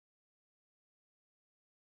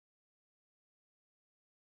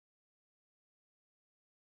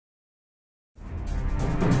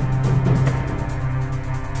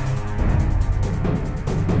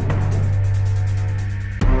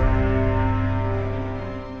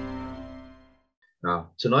Now,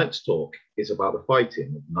 tonight's talk is about the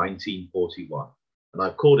fighting of 1941, and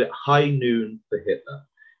I've called it High Noon for Hitler.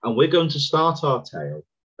 And we're going to start our tale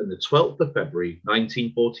on the 12th of February,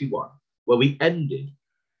 1941, where we ended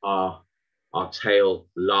our tale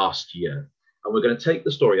last year. And we're going to take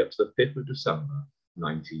the story up to the 5th of December,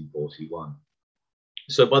 1941.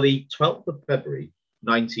 So by the 12th of February,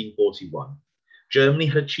 1941, Germany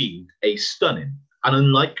had achieved a stunning and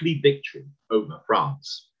unlikely victory over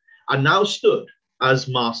France, and now stood as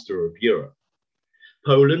master of Europe.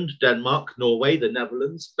 Poland, Denmark, Norway, the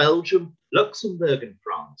Netherlands, Belgium, Luxembourg, and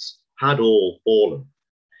France had all fallen.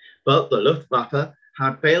 But the Luftwaffe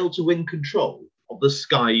had failed to win control of the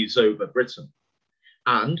skies over Britain.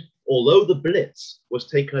 And although the Blitz was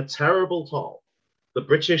taking a terrible toll, the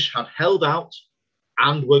British had held out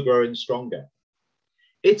and were growing stronger.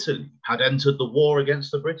 Italy had entered the war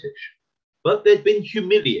against the British, but they'd been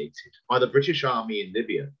humiliated by the British army in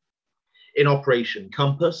Libya. In Operation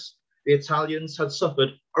Compass, the Italians had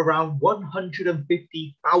suffered around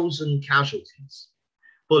 150,000 casualties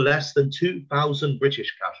for less than 2,000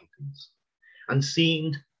 British casualties, and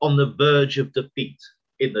seemed on the verge of defeat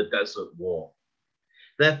in the Desert War.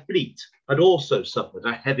 Their fleet had also suffered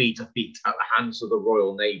a heavy defeat at the hands of the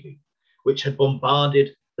Royal Navy, which had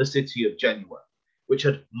bombarded the city of Genoa, which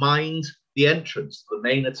had mined the entrance to the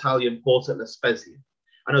main Italian port at La Spezia,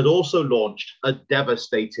 and had also launched a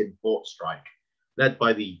devastating port strike led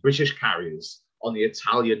by the British carriers on the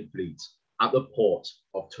Italian fleet at the port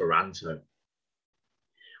of Taranto.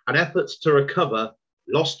 An effort to recover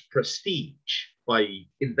lost prestige by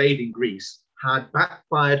invading Greece had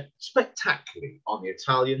backfired spectacularly on the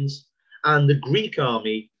Italians, and the Greek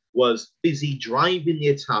army was busy driving the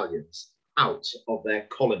Italians out of their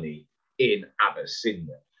colony in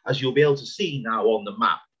Abyssinia. As you'll be able to see now on the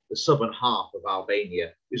map, the southern half of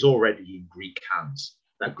Albania is already in Greek hands.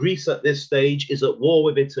 Now, Greece at this stage is at war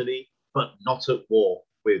with Italy, but not at war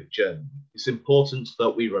with Germany. It's important that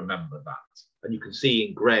we remember that. And you can see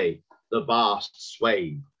in grey the vast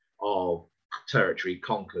swathe of territory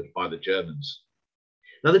conquered by the Germans.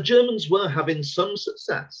 Now, the Germans were having some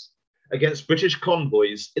success against British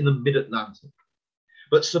convoys in the mid-Atlantic,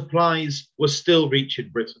 but supplies were still reaching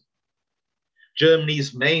Britain.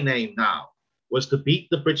 Germany's main aim now was to beat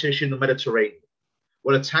the British in the Mediterranean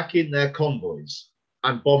while attacking their convoys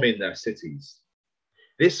and bombing their cities.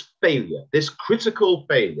 This failure, this critical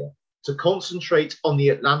failure to concentrate on the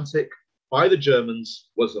Atlantic by the Germans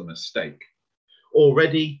was a mistake.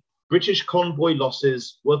 Already, British convoy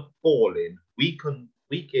losses were falling week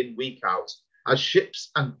in, week out, as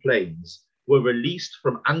ships and planes were released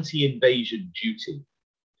from anti-invasion duty.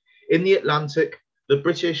 In the Atlantic, the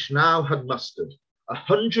British now had mustered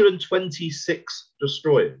 126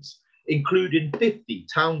 destroyers, including 50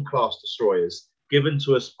 town-class destroyers given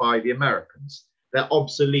to us by the Americans, their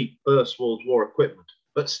obsolete First World War equipment,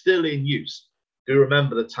 but still in use. Do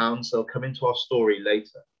remember the towns, they'll come into our story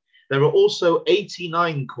later. There are also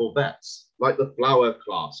 89 corvettes, like the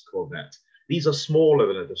Flower-class corvette. These are smaller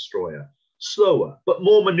than a destroyer, slower, but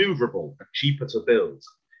more maneuverable and cheaper to build.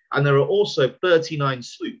 And there are also 39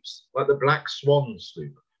 sloops, like the Black Swan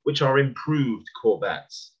sloop, which are improved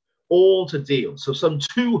corvettes, all to deal, so some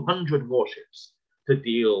 200 warships to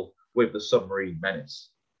deal with the submarine menace.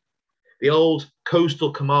 The old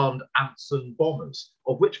Coastal Command Anson bombers,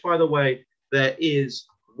 of which, by the way, there is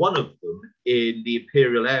one of them in the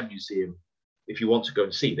Imperial Air Museum, if you want to go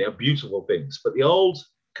and see. They are beautiful things, but the old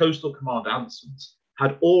Coastal Command Ansons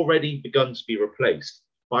had already begun to be replaced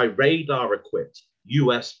by radar-equipped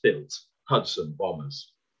US-built Hudson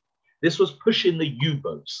bombers. This was pushing the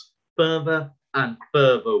U-boats further and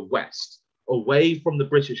further west, away from the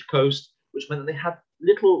British coast, which meant that they had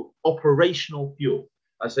little operational fuel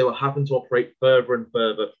as they were having to operate further and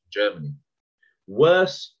further from Germany.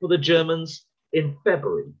 Worse for the Germans, in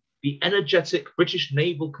February, the energetic British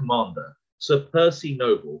naval commander, Sir Percy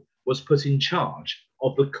Noble, was put in charge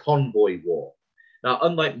of the convoy war. Now,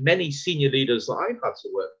 unlike many senior leaders that I've had to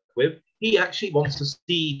work with, he actually wants to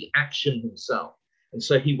see action himself. And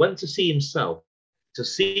so he went to see himself to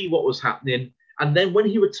see what was happening. And then when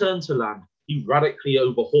he returned to land, he radically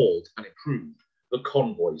overhauled and improved the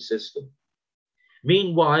convoy system.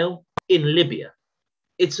 Meanwhile, in Libya,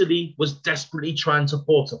 Italy was desperately trying to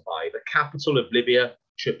fortify the capital of Libya,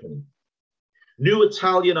 Tripoli. New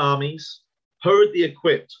Italian armies, hurriedly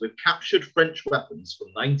equipped with captured French weapons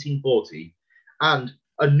from 1940, and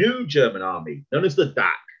a new German army known as the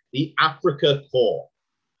DAC, the Afrika Korps,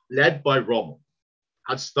 led by Rommel,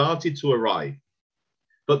 had started to arrive.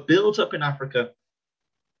 But built up in Africa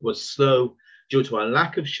was slow due to a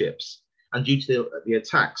lack of ships and due to the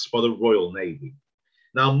attacks by the Royal Navy.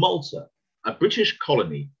 Now, Malta a British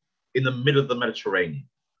colony in the middle of the Mediterranean,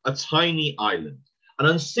 a tiny island, an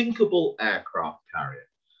unsinkable aircraft carrier.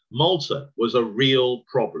 Malta was a real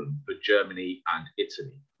problem for Germany and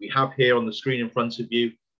Italy. We have here on the screen in front of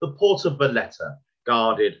you the port of Valletta,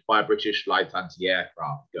 guarded by a British light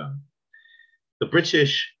anti-aircraft gun. The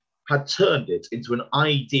British had turned it into an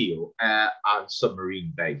ideal air and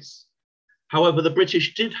submarine base. However, the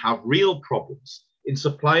British did have real problems in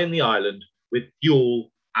supplying the island with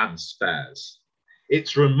fuel and spares.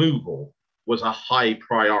 Its removal was a high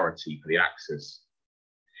priority for the Axis.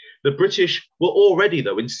 The British were already,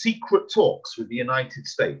 though, in secret talks with the United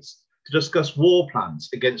States to discuss war plans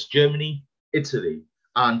against Germany, Italy,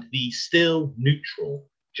 and the still neutral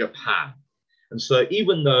Japan. And so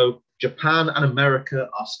even though Japan and America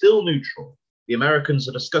are still neutral, the Americans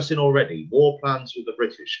are discussing already war plans with the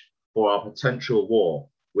British for a potential war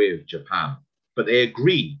with Japan. But they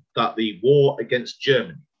agree that the war against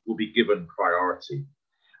Germany will be given priority.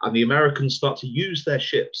 And the Americans start to use their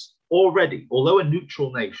ships already, although a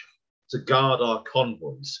neutral nation, to guard our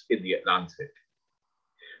convoys in the Atlantic.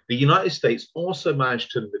 The United States also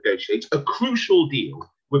managed to negotiate a crucial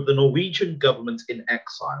deal with the Norwegian government in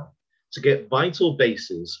exile to get vital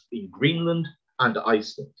bases in Greenland and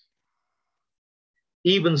Iceland.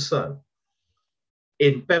 Even so,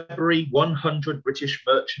 in February, 100 British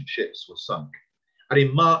merchant ships were sunk, and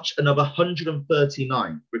in March, another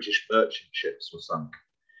 139 British merchant ships were sunk.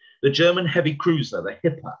 The German heavy cruiser, the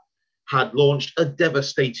Hipper, had launched a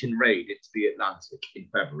devastating raid into the Atlantic in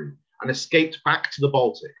February and escaped back to the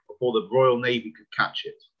Baltic before the Royal Navy could catch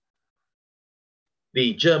it.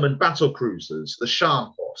 The German battle cruisers, the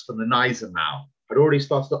Scharnhorst and the Gneisenau, had already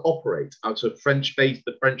started to operate out of the French base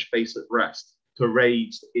at Brest to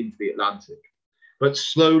raids into the Atlantic. But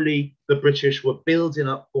slowly, the British were building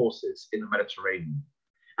up forces in the Mediterranean.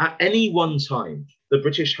 At any one time, the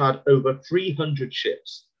British had over 300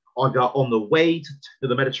 ships, either on the way to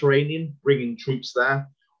the Mediterranean, bringing troops there,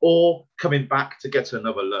 or coming back to get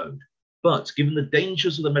another load. But given the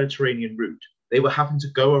dangers of the Mediterranean route, they were having to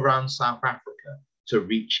go around South Africa to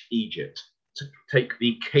reach Egypt, to take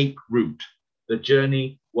the Cape route. The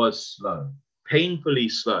journey was slow, painfully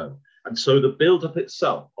slow. And so the build-up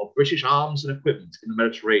itself of British arms and equipment in the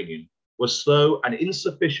Mediterranean was slow and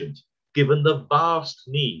insufficient given the vast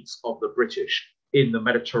needs of the British in the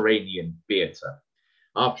Mediterranean theatre.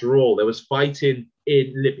 After all, there was fighting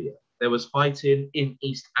in Libya, there was fighting in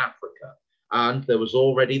East Africa, and there was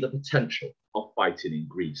already the potential of fighting in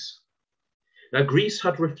Greece. Now, Greece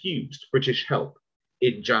had refused British help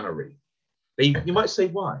in January. You might say,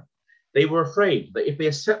 why? They were afraid that if they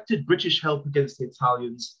accepted British help against the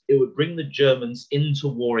Italians, it would bring the Germans into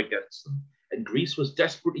war against them. And Greece was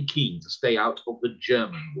desperately keen to stay out of the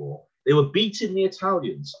German war. They were beating the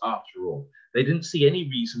Italians, after all. They didn't see any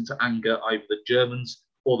reason to anger either the Germans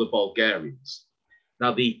or the Bulgarians.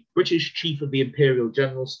 Now, the British chief of the Imperial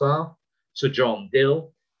General Staff, Sir John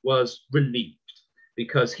Dill, was relieved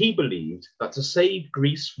because he believed that to save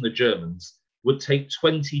Greece from the Germans would take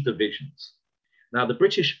 20 divisions. Now, the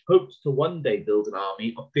British hoped to one day build an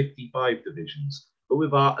army of 55 divisions, but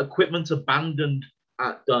with our equipment abandoned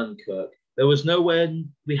at Dunkirk,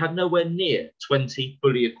 we had nowhere near 20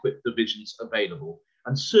 fully equipped divisions available,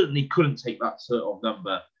 and certainly couldn't take that sort of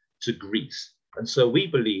number to Greece. And so we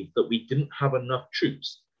believed that we didn't have enough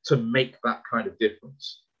troops to make that kind of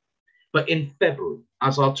difference. But in February,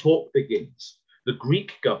 as our talk begins, the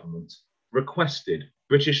Greek government requested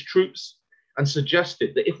British troops and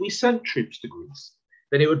suggested that if we sent troops to Greece,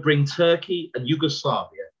 then it would bring Turkey and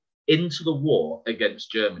Yugoslavia into the war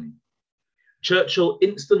against Germany. Churchill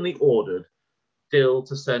instantly ordered Dill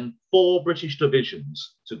to send 4 British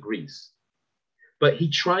divisions to Greece. But he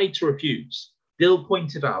tried to refuse. Dill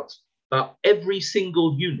pointed out that every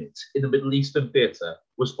single unit in the Middle Eastern theatre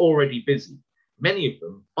was already busy, many of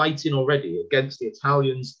them fighting already against the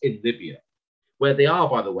Italians in Libya, where they are,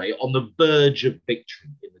 by the way, on the verge of victory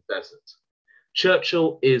in the desert.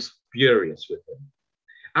 Churchill is furious with him.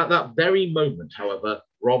 At that very moment, however,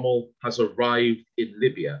 Rommel has arrived in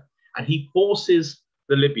Libya, and he forces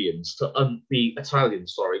the Italians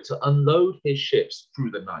to unload his ships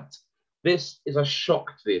through the night. This is a shock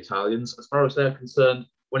to the Italians. As far as they're concerned,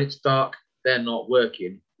 when it's dark, they're not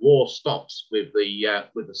working. War stops with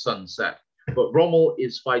the sunset. But Rommel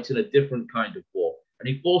is fighting a different kind of war, and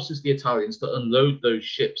he forces the Italians to unload those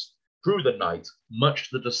ships through the night, much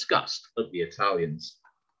to the disgust of the Italians.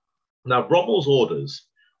 Now, Rommel's orders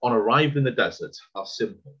on arriving in the desert are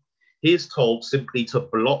simple. He is told simply to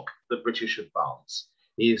block the British advance.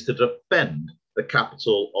 He is to defend the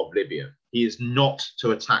capital of Libya. He is not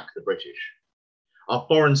to attack the British. Our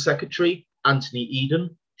Foreign Secretary, Anthony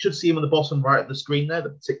Eden, should see him on the bottom right of the screen there, the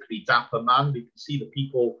particularly dapper man. We can see the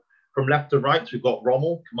people from left to right. We've got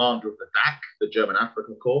Rommel, commander of the DAC, the German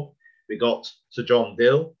Africa Corps. We got Sir John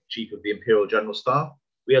Dill, chief of the Imperial General Staff.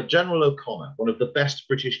 We have General O'Connor, one of the best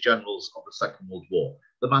British generals of the Second World War,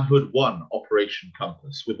 the man who had won Operation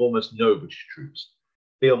Compass with almost no British troops.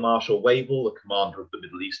 Field Marshal Wavell, the commander of the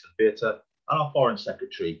Middle Eastern Theatre, and our Foreign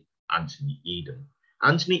Secretary, Anthony Eden.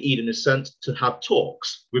 Anthony Eden is sent to have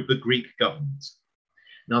talks with the Greek government.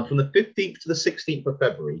 Now, from the 15th to the 16th of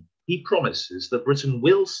February, he promises that Britain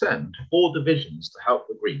will send 4 divisions to help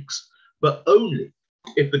the Greeks, but only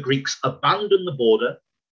if the Greeks abandon the border,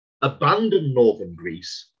 abandon northern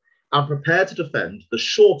Greece, and prepare to defend the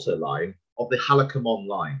shorter line of the Halikarmon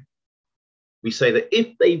line. We say that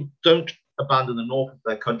if they don't abandon the north of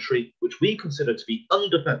their country, which we consider to be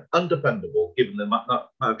undefendable given the amount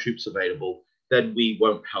of troops available, then we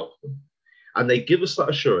won't help them. And they give us that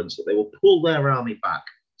assurance that they will pull their army back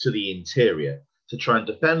to the interior to try and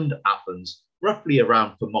defend Athens, roughly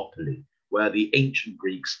around Thermopylae, where the ancient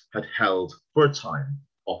Greeks had held for a time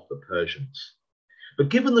off the Persians. But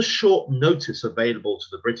given the short notice available to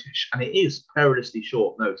the British, and it is perilously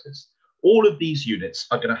short notice, all of these units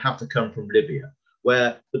are going to have to come from Libya,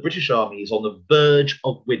 where the British Army is on the verge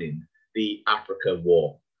of winning the Africa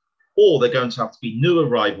War. Or they're going to have to be new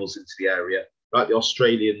arrivals into the area, like the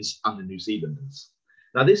Australians and the New Zealanders.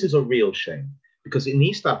 Now, this is a real shame, because in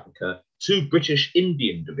East Africa, 2 British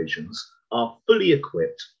Indian divisions are fully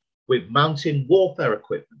equipped with mountain warfare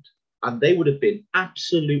equipment, and they would have been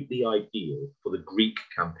absolutely ideal for the Greek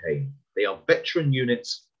campaign. They are veteran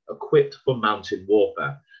units equipped for mountain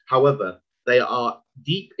warfare. However, they are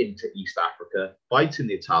deep into East Africa, fighting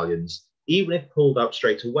the Italians. Even if pulled out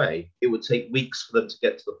straight away, it would take weeks for them to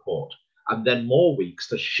get to the port, and then more weeks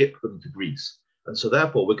to ship them to Greece. And so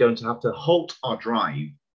therefore, we're going to have to halt our drive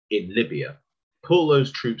in Libya, pull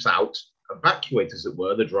those troops out, evacuate, as it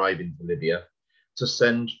were, the drive into Libya, to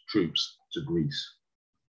send troops to Greece.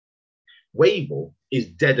 Wavell is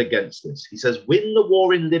dead against this. He says, win the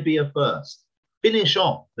war in Libya first, finish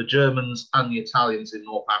off the Germans and the Italians in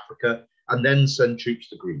North Africa, and then send troops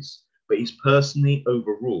to Greece. But he's personally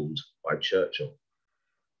overruled by Churchill.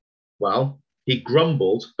 Well, he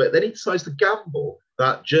grumbled, but then he decides to gamble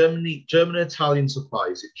that German and Italian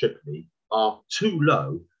supplies in Tripoli are too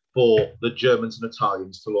low for the Germans and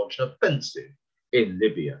Italians to launch an offensive in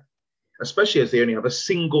Libya, especially as they only have a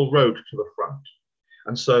single road to the front.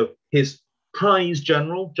 And so his prize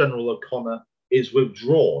general, General O'Connor, is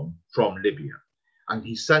withdrawn from Libya, and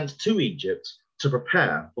he's sent to Egypt to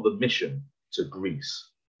prepare for the mission to Greece.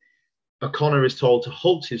 O'Connor is told to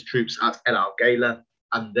halt his troops at El Al-Ghaila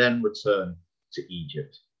and then return to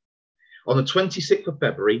Egypt. On the 26th of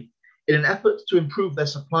February, in an effort to improve their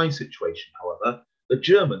supply situation, however, the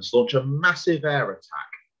Germans launch a massive air attack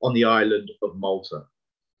on the island of Malta.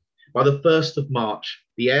 By the 1st of March,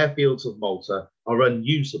 the airfields of Malta are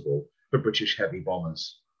unusable for British heavy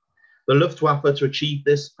bombers. The Luftwaffe, to achieve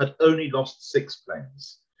this, had only lost 6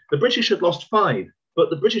 planes. The British had lost 5, but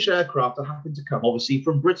the British aircraft are having to come, obviously,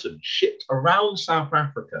 from Britain, shipped around South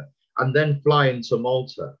Africa, and then fly into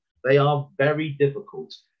Malta. They are very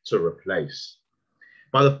difficult to replace.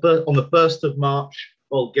 On the 1st of March,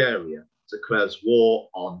 Bulgaria declares war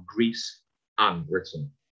on Greece and Britain.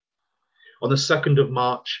 On the 2nd of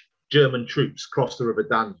March, German troops cross the River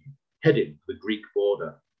Danube, heading for the Greek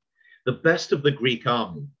border. The best of the Greek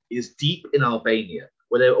army is deep in Albania,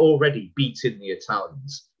 where they're already beating the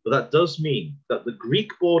Italians. But that does mean that the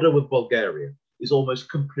Greek border with Bulgaria is almost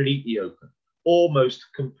completely open, almost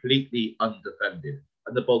completely undefended.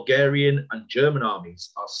 And the Bulgarian and German armies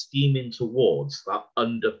are steaming towards that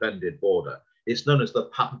undefended border. It's known as the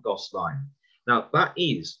Papagos line. Now, that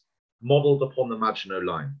is modelled upon the Maginot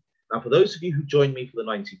line. Now, for those of you who joined me for the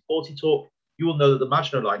 1940 talk, you will know that the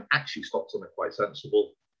Maginot line actually stopped somewhere quite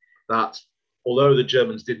sensible, that although the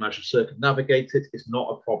Germans did manage to circumnavigate it, it's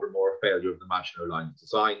not a problem or a failure of the Maginot Line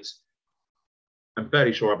designs. I'm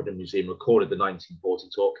fairly sure Aberdeen Museum recorded the 1940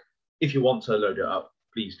 talk. If you want to load it up,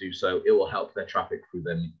 please do so. It will help their traffic through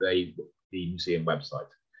the museum website.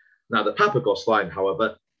 Now, the Papagos line,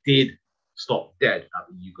 however, did stop dead at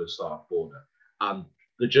the Yugoslav border, and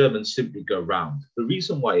the Germans simply go round. The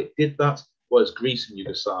reason why it did that was Greece and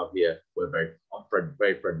Yugoslavia were on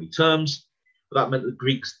very friendly terms, but that meant the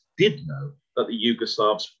Greeks did know that the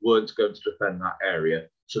Yugoslavs weren't going to defend that area,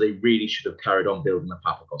 so they really should have carried on building the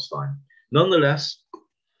Papagos line. Nonetheless,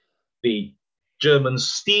 the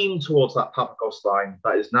Germans steamed towards that Papagos line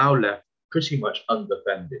that is now left pretty much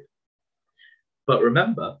undefended. But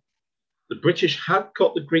remember, the British had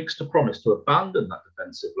got the Greeks to promise to abandon that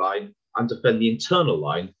defensive line and defend the internal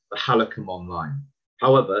line, the Halikarmon line.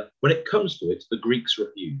 However, when it comes to it, the Greeks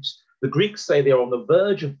refuse. The Greeks say they are on the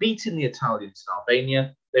verge of beating the Italians in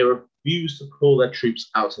Albania. They refuse to pull their troops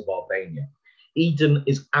out of Albania. Eden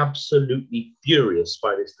is absolutely furious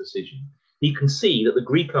by this decision. He can see that the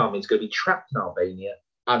Greek army is going to be trapped in Albania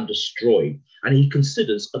and destroyed, and he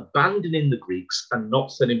considers abandoning the Greeks and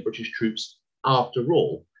not sending British troops after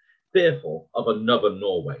all, fearful of another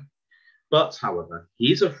Norway. But, however,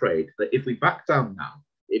 he is afraid that if we back down now,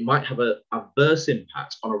 it might have an adverse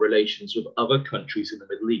impact on our relations with other countries in the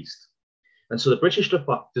Middle East. And so the British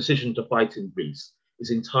decision to fight in Greece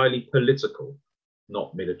is entirely political,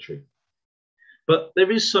 not military. But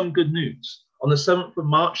there is some good news. On the 7th of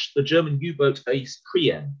March, the German U-boat Ace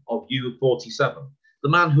Prien of U-47, the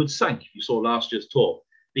man who had sank, if you saw last year's talk,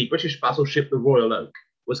 the British battleship the Royal Oak,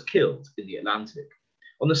 was killed in the Atlantic.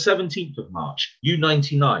 On the 17th of March,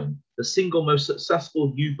 U-99, the single most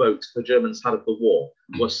successful U-boat the Germans had of the war,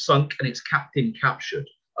 was sunk and its captain captured,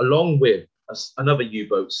 along with another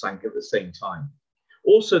U-boat sank at the same time.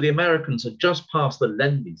 Also, the Americans had just passed the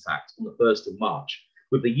Lend-Lease Act on the 1st of March,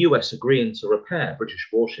 with the US agreeing to repair British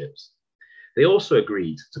warships. They also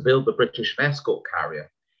agreed to build the British escort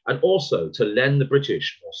carrier and also to lend the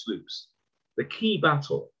British more sloops. The key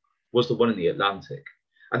battle was the one in the Atlantic,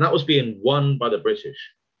 and that was being won by the British.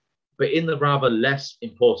 But in the rather less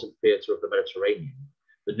important theatre of the Mediterranean,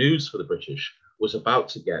 the news for the British was about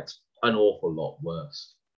to get an awful lot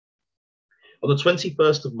worse. On the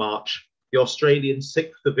 21st of March, the Australian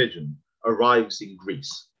 6th Division arrives in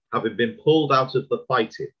Greece, having been pulled out of the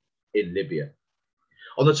fighting in Libya.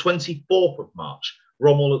 On the 24th of March,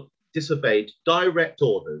 Rommel disobeyed direct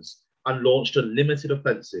orders and launched a limited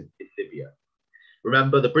offensive in Libya.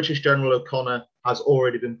 Remember, the British General O'Connor has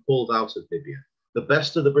already been pulled out of Libya. The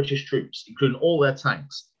best of the British troops, including all their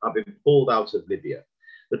tanks, have been pulled out of Libya.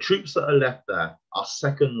 The troops that are left there are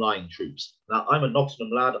second-line troops. Now, I'm a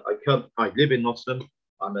Nottingham lad. I live in Nottingham.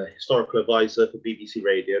 I'm a historical advisor for BBC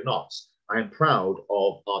Radio Notts. I am proud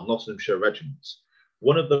of our Nottinghamshire regiments.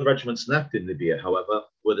 One of the regiments left in Libya, however,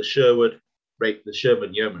 were the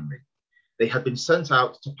Sherman Yeomanry. They had been sent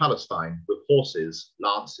out to Palestine with horses,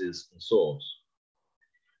 lances, and swords.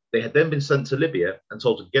 They had then been sent to Libya and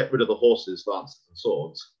told to get rid of the horses, lances, and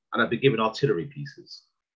swords, and had been given artillery pieces.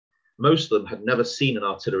 Most of them had never seen an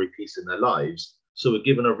artillery piece in their lives, so were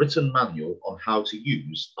given a written manual on how to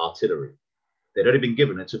use artillery. They'd only been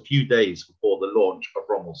given it a few days before the launch of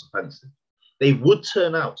Rommel's offensive. They would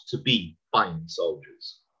turn out to be fine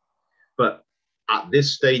soldiers. But at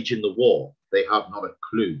this stage in the war, they have not a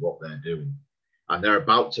clue what they're doing. And they're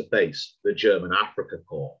about to face the German Afrika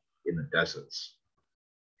Korps in the deserts.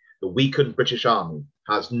 The weakened British army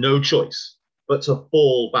has no choice but to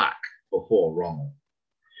fall back before Rommel.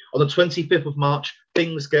 On the 25th of March,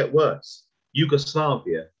 things get worse.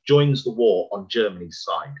 Yugoslavia joins the war on Germany's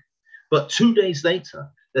side. But 2 days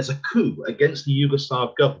later, there's a coup against the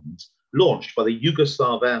Yugoslav government launched by the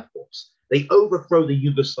Yugoslav Air Force. They overthrow the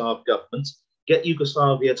Yugoslav government, get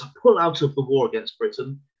Yugoslavia to pull out of the war against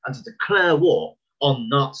Britain and to declare war on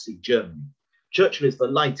Nazi Germany. Churchill is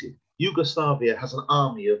delighted. Yugoslavia has an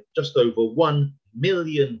army of just over 1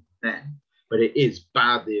 million men, but it is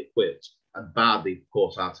badly equipped and badly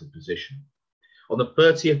caught out of position. On the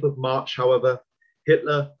 30th of March, however,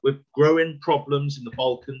 Hitler, with growing problems in the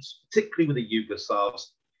Balkans, particularly with the Yugoslavs,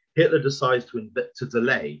 Hitler decides to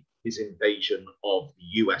delay his invasion of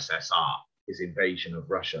the USSR, his invasion of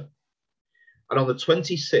Russia. And on the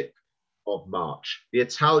 26th of March, the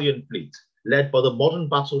Italian fleet, led by the modern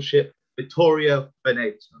battleship Vittorio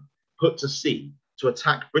Veneto, put to sea to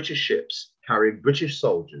attack British ships carrying British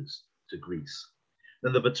soldiers to Greece.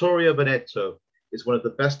 Then the Vittorio Veneto is one of the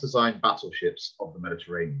best designed battleships of the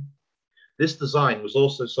Mediterranean. This design was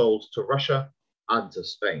also sold to Russia and to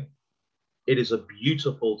Spain. It is a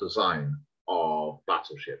beautiful design of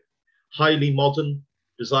battleship, highly modern,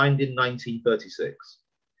 designed in 1936.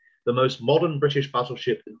 The most modern British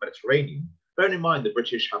battleship in the Mediterranean. Bearing in mind the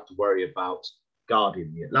British have to worry about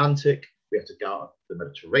guarding the Atlantic, we have to guard the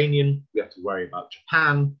Mediterranean, we have to worry about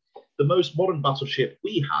Japan. The most modern battleship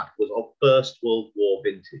we had was of First World War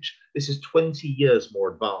vintage. This is 20 years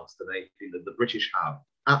more advanced than anything that the British have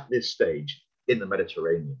at this stage in the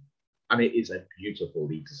Mediterranean. And it is a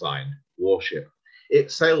beautifully designed warship.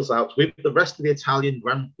 It sails out with the rest of the Italian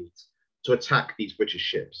Grand Fleet to attack these British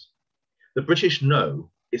ships. The British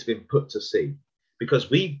know it's been put to sea because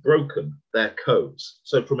we've broken their codes.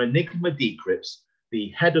 So from Enigma decrypts, the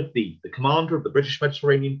head of the commander of the British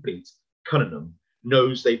Mediterranean Fleet, Cunningham,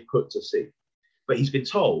 knows they've put to sea. But he's been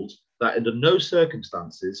told that under no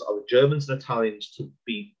circumstances are the Germans and Italians to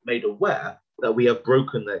be made aware that we have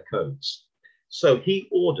broken their codes. So he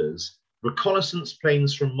orders reconnaissance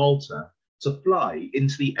planes from Malta to fly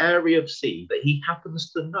into the area of sea that he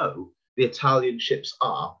happens to know the Italian ships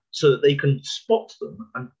are, so that they can spot them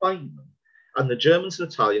and find them. And the Germans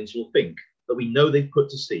and Italians will think that we know they've put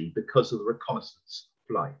to sea because of the reconnaissance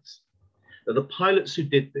flights. Now, the pilots who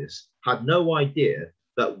did this had no idea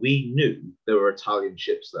that we knew there were Italian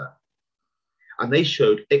ships there. And they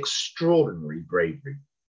showed extraordinary bravery.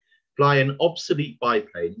 Flying obsolete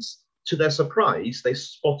biplanes, to their surprise, they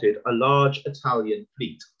spotted a large Italian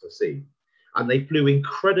fleet to sea. And they flew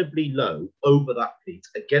incredibly low over that fleet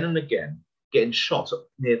again and again, getting shot at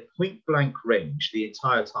near point-blank range the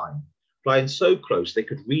entire time, flying so close they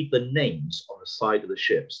could read the names on the side of the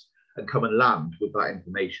ships and come and land with that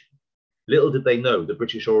information. Little did they know the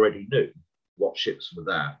British already knew what ships were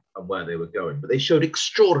there and where they were going, but they showed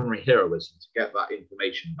extraordinary heroism to get that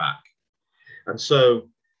information back. And so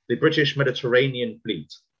the British Mediterranean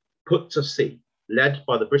fleet put to sea, led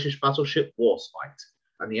by the British battleship Warspite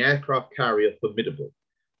and the aircraft carrier Formidable,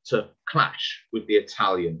 to clash with the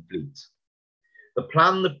Italian fleet. The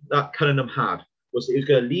plan that Cunningham had was that he was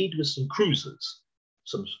going to lead with some cruisers,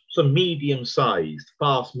 some medium-sized,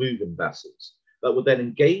 fast-moving vessels that would then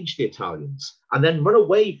engage the Italians and then run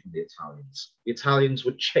away from the Italians. The Italians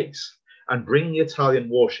would chase and bring the Italian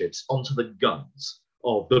warships onto the guns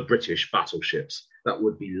of the British battleships that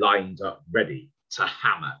would be lined up ready to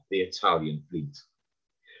hammer the Italian fleet.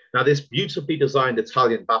 Now, this beautifully designed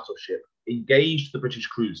Italian battleship engaged the British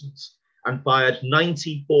cruisers and fired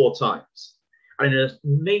 94 times, and in an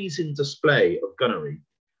amazing display of gunnery,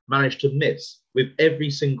 managed to miss with every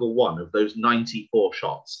single one of those 94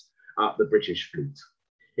 shots at the British fleet.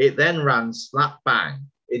 It then ran slap bang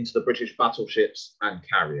into the British battleships and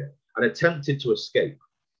carrier and attempted to escape.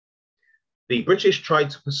 The British tried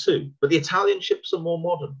to pursue, but the Italian ships are more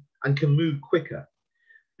modern and can move quicker.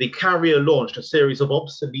 The carrier launched a series of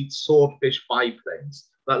obsolete swordfish biplanes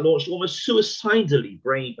that launched almost suicidally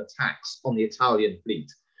brave attacks on the Italian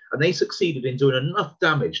fleet, and they succeeded in doing enough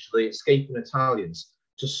damage to the escaping Italians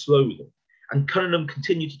to slow them. And Cunningham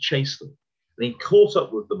continued to chase them, and he caught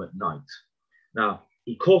up with them at night. Now,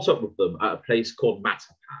 he caught up with them at a place called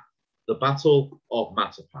Matapan, the Battle of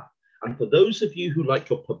Matapan. And for those of you who like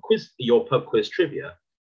your pub quiz trivia,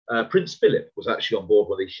 Prince Philip was actually on board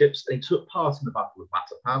one of these ships, and he took part in the Battle of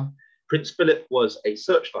Matapan. Prince Philip was a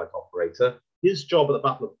searchlight operator. His job at the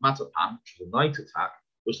Battle of Matapan, which was a night attack,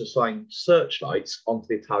 was to shine searchlights onto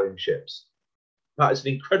the Italian ships. That is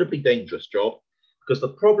an incredibly dangerous job, because the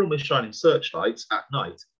problem with shining searchlights at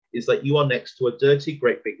night is that you are next to a dirty,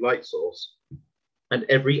 great big light source, and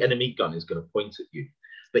every enemy gun is going to point at you.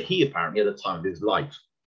 But he apparently had the time of his life.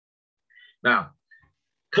 Now,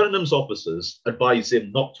 Cunningham's officers advise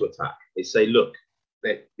him not to attack. They say, look,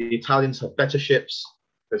 the Italians have better ships.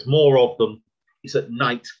 There's more of them. It's at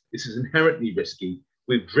night. This is inherently risky.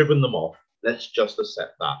 We've driven them off. Let's just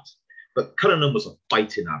accept that. But Cunningham was a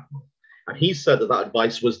fighting admiral. And he said that that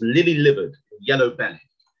advice was lily-livered and yellow-bellied.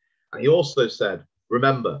 And he also said,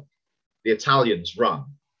 remember, the Italians run,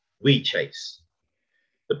 we chase.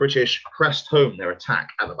 The British pressed home their attack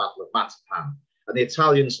at the Battle of Matapan, and the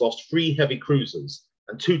Italians lost 3 heavy cruisers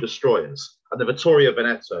and 2 destroyers, and the Vittorio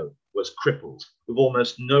Veneto was crippled, with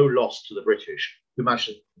almost no loss to the British, who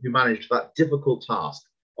managed that difficult task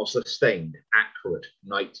of sustained, accurate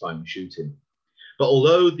nighttime shooting. But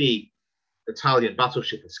although the Italian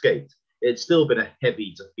battleship escaped, it had still been a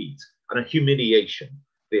heavy defeat and a humiliation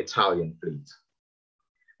for the Italian fleet.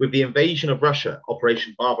 With the invasion of Russia,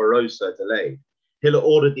 Operation Barbarossa delayed, Hitler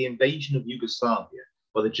ordered the invasion of Yugoslavia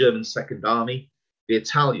by the German Second Army, the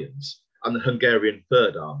Italians, and the Hungarian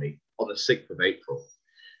Third Army on the 6th of April.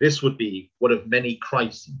 This would be one of many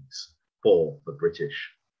crises for the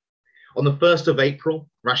British. On the 1st of April,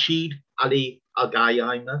 Rashid Ali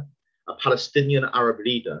Al-Ghayna, a Palestinian Arab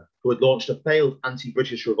leader who had launched a failed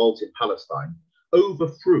anti-British revolt in Palestine,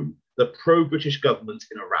 overthrew the pro-British government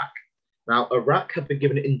in Iraq. Now, Iraq had been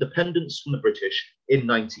given independence from the British in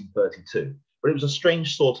 1932, but it was a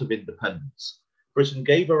strange sort of independence. Britain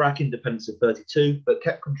gave Iraq independence in 1932, but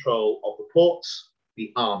kept control of the ports,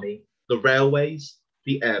 the army, the railways,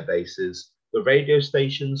 the air bases, the radio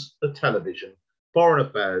stations, the television, foreign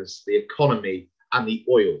affairs, the economy, and the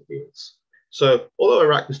oil fields. So, although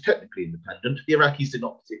Iraq was technically independent, the Iraqis did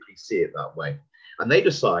not particularly see it that way. And they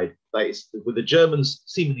decide that with the Germans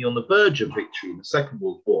seemingly on the verge of victory in the Second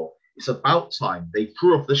World War, it's about time they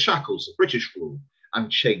threw off the shackles of British rule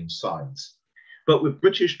and changed sides. But with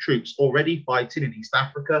British troops already fighting in East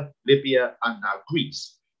Africa, Libya, and now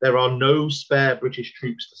Greece, there are no spare British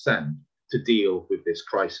troops to send to deal with this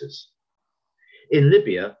crisis. In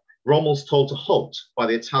Libya, Rommel's told to halt by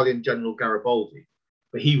the Italian General Garibaldi.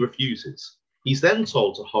 but he refuses. He's then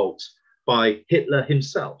told to halt by Hitler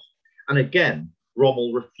himself, and again,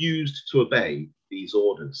 Rommel refused to obey these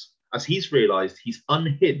orders, as he's realised he's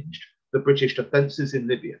unhinged the British defences in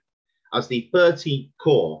Libya, as the 13th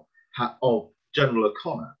Corps of General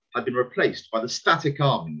O'Connor had been replaced by the static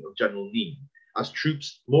army of General Neame, as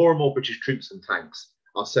more and more British troops and tanks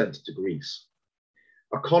are sent to Greece.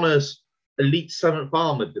 O'Connor's elite 7th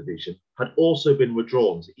Armoured Division had also been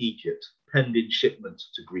withdrawn to Egypt, pending shipment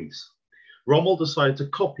to Greece. Rommel decided to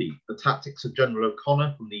copy the tactics of General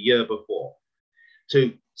O'Connor from the year before,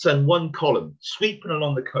 to send one column sweeping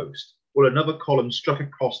along the coast, while another column struck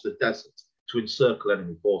across the desert to encircle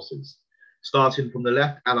enemy forces. Starting from the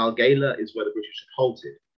left, Al Ghaila is where the British had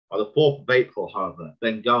halted. By the 4th of April, however,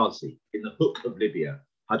 Benghazi, in the hook of Libya,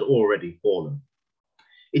 had already fallen.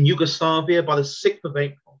 In Yugoslavia, by the 6th of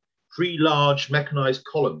April, 3 large mechanized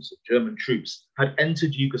columns of German troops had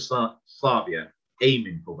entered Yugoslavia,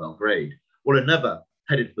 aiming for Belgrade, while another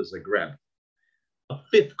headed for Zagreb. A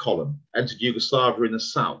 5th column entered Yugoslavia in the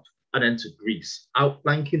south and entered Greece,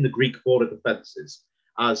 outflanking the Greek border defences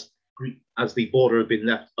as the border had been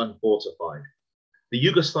left unfortified. The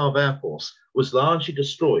Yugoslav Air Force was largely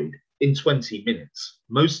destroyed in 20 minutes,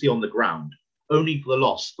 mostly on the ground, only for the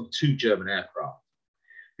loss of 2 German aircraft.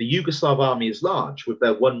 The Yugoslav army is large, with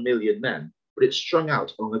their 1 million men, but it's strung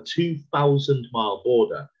out along a 2,000-mile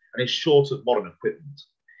border and is short of modern equipment.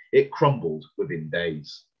 It crumbled within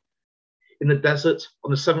days. In the desert, on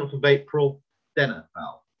the 7th of April, Denner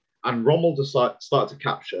fell, and Rommel started to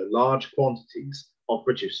capture large quantities of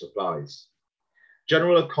British supplies.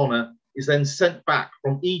 General O'Connor is then sent back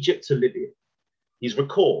from Egypt to Libya. He's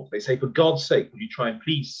recalled. They say, for God's sake, would you try and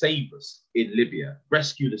please save us in Libya,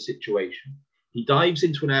 rescue the situation? He dives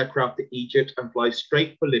into an aircraft to Egypt and flies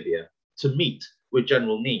straight for Libya to meet with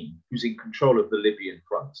General Neame, who's in control of the Libyan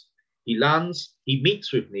front. He lands, he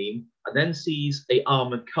meets with Neame, and then sees an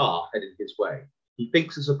armoured car heading his way. He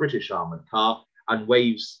thinks it's a British armoured car and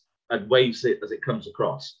waves it as it comes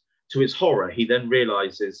across. To his horror, he then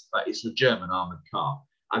realises that it's a German armoured car,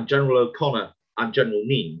 and General O'Connor and General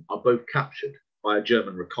Neame are both captured by a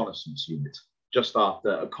German reconnaissance unit just after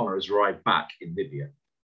O'Connor has arrived back in Libya.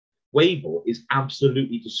 Wavell is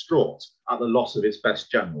absolutely distraught at the loss of his best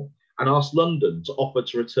general and asks London to offer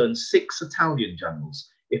to return 6 Italian generals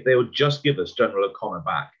if they would just give us General O'Connor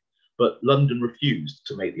back, but London refused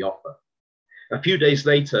to make the offer. A few days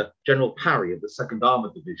later, General Parry of the 2nd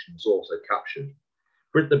Armoured Division was also captured.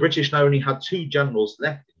 The British now only had 2 generals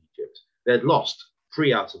left in Egypt. They had lost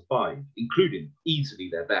 3 out of 5, including easily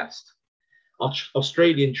their best.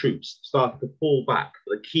 Australian troops started to fall back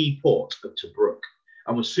for the key port of Tobruk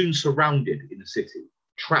and were soon surrounded in the city,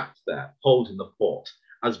 trapped there, holding the fort,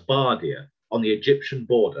 as Bardia on the Egyptian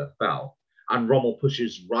border fell, and Rommel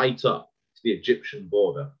pushes right up to the Egyptian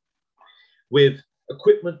border. With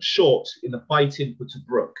equipment short in the fighting for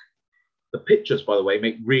Tobruk, the pictures, by the way,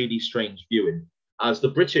 make really strange viewing, as the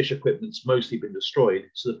British equipment's mostly been destroyed,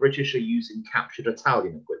 so the British are using captured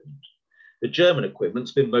Italian equipment. The German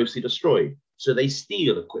equipment's been mostly destroyed, so they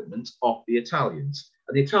steal equipment off the Italians,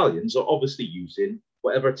 and the Italians are obviously using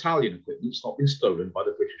whatever Italian equipment's not been stolen by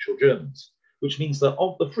the British or Germans, which means that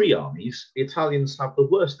of the 3 armies, the Italians have the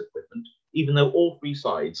worst equipment, even though all 3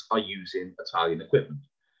 sides are using Italian equipment.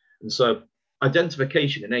 And so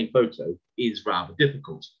identification in a photo is rather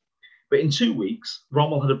difficult. But in 2 weeks,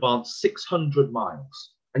 Rommel had advanced 600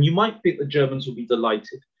 miles. And you might think the Germans would be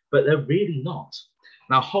delighted, but they're really not.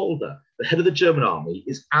 Now, Halder, the head of the German army,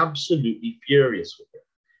 is absolutely furious with him.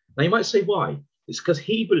 Now, you might say, why? It's because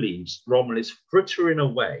he believes Rommel is frittering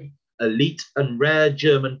away elite and rare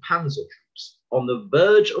German panzer troops on the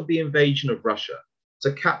verge of the invasion of Russia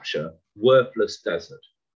to capture worthless desert.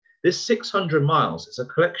 This 600 miles is a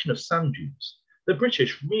collection of sand dunes. The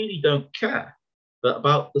British really don't care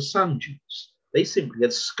about the sand dunes. They simply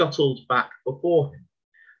had scuttled back before him.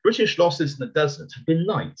 British losses in the desert had been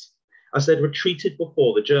light, as they'd retreated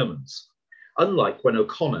before the Germans, unlike when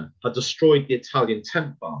O'Connor had destroyed the Italian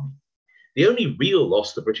 10th Army. The only real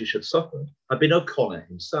loss the British had suffered had been O'Connor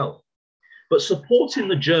himself. But supporting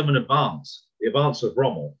the German advance, the advance of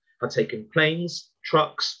Rommel, had taken planes,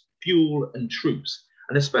 trucks, fuel, and troops,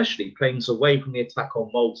 and especially planes away from the attack on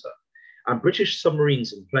Malta. And British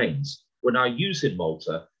submarines and planes were now using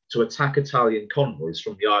Malta to attack Italian convoys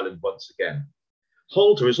from the island once again.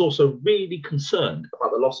 Halder is also really concerned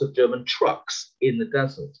about the loss of German trucks in the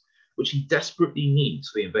desert, which he desperately needs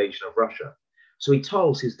for the invasion of Russia. So he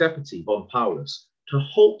tells his deputy, von Paulus, to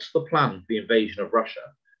halt the plan for the invasion of Russia,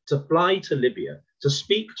 to fly to Libya, to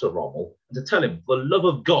speak to Rommel, and to tell him, for the love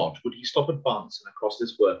of God, would he stop advancing across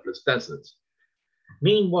this worthless desert.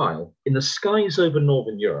 Meanwhile, in the skies over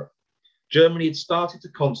Northern Europe, Germany had started to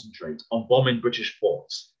concentrate on bombing British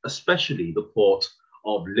ports, especially the port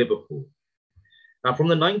of Liverpool. Now, from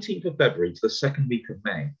the 19th of February to the second week of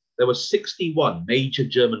May, there were 61 major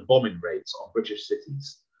German bombing raids on British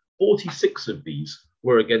cities. 46 of these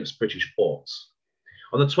were against British ports.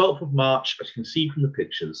 On the 12th of March, as you can see from the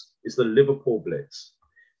pictures, is the Liverpool Blitz.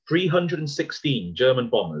 316 German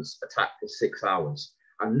bombers attack for 6 hours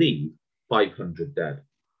and leave 500 dead.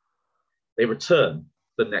 They return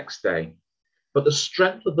the next day, but the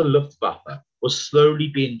strength of the Luftwaffe was slowly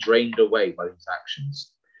being drained away by these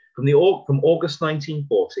actions. From August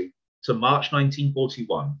 1940 to March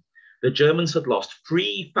 1941, the Germans had lost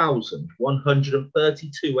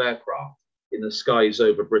 3,132 aircraft in the skies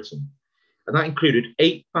over Britain, and that included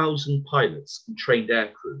 8,000 pilots and trained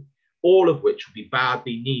aircrew, all of which would be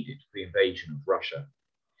badly needed for the invasion of Russia.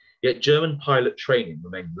 Yet German pilot training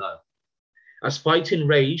remained low. As fighting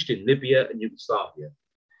raged in Libya and Yugoslavia,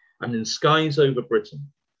 and in skies over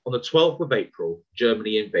Britain, on the 12th of April,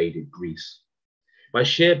 Germany invaded Greece. By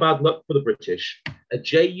sheer bad luck for the British, a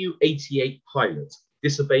Ju-88 pilot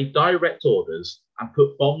disobeyed direct orders and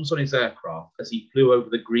put bombs on his aircraft as he flew over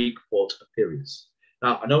the Greek port of Piraeus.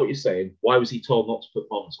 Now, I know what you're saying. Why was he told not to put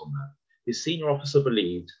bombs on there? His senior officer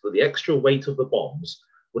believed that the extra weight of the bombs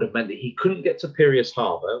would have meant that he couldn't get to Piraeus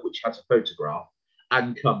harbour, which had a photograph,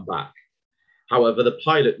 and come back. However, the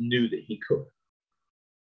pilot knew that he could.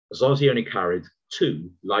 As long as he only carried 2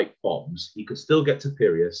 light bombs, he could still get to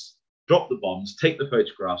Piraeus, drop the bombs, take the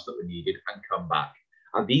photographs that were needed, and come back.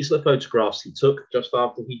 And these are the photographs he took just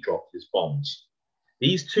after he dropped his bombs.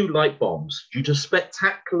 These 2 light bombs, due to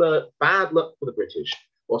spectacular bad luck for the British,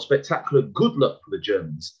 or spectacular good luck for the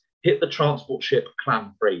Germans, hit the transport ship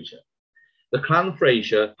Clan Fraser. The Clan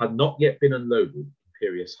Fraser had not yet been unloaded in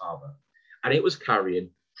Piraeus harbour, and it was carrying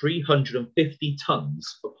 350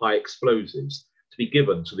 tons of high explosives to be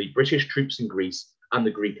given to the British troops in Greece and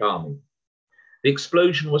the Greek army. The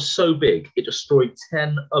explosion was so big, it destroyed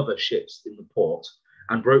 10 other ships in the port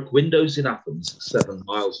and broke windows in Athens 7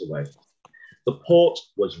 miles away. The port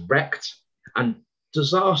was wrecked, and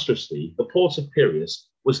disastrously, the port of Piraeus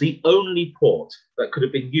was the only port that could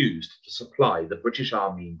have been used to supply the British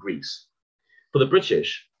army in Greece. For the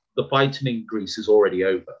British, the fighting in Greece is already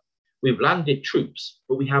over. We've landed troops,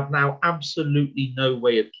 but we have now absolutely no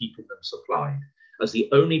way of keeping them supplied, as the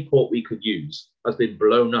only port we could use has been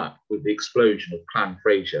blown up with the explosion of Clan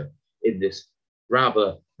Fraser in this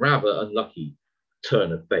rather unlucky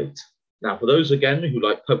turn of fate. Now, for those again who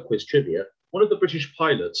like pub quiz trivia, one of the British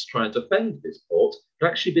pilots trying to defend this port had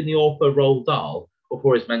actually been the author Roald Dahl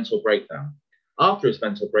before his mental breakdown. After his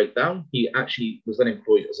mental breakdown, he actually was then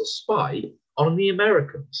employed as a spy on the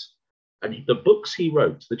Americans. And the books he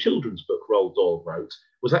wrote, the children's book Roald Dahl wrote,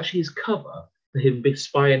 was actually his cover for him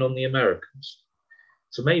spying on the Americans.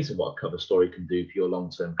 It's amazing what a cover story can do for your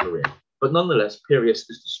long-term career. But nonetheless, Piraeus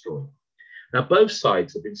is destroyed. Now, both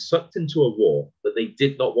sides have been sucked into a war that they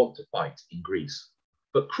did not want to fight in Greece.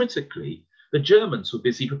 But critically, the Germans were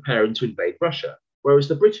busy preparing to invade Russia, whereas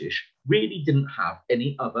the British really didn't have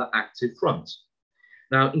any other active front.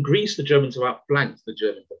 Now, in Greece, the Germans have outflanked the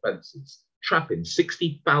German defences, trapping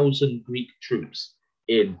 60,000 Greek troops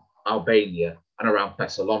in Albania and around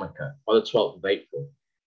Thessalonica by the 12th of April.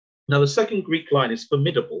 Now, the second Greek line is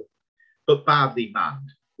formidable, but badly manned,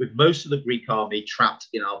 with most of the Greek army trapped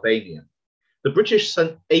in Albania. The British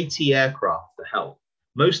sent 80 aircraft to help,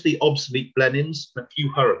 mostly obsolete Blenheims and a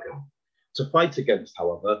few Hurricane, to fight against,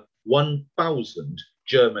 however, 1,000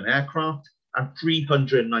 German aircraft and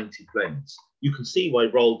 390 planes. You can see why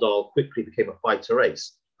Roald Dahl quickly became a fighter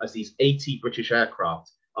ace, as these 80 British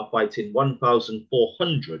aircraft are fighting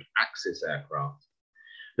 1,400 Axis aircraft.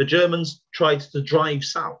 The Germans tried to drive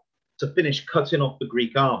south to finish cutting off the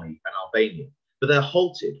Greek army and Albania, but they're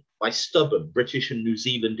halted by stubborn British and New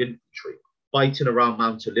Zealand infantry fighting around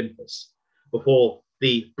Mount Olympus before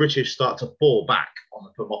the British start to fall back on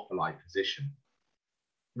the Thermopylae position,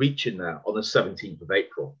 reaching there on the 17th of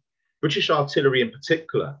April. British artillery in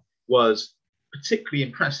particular was particularly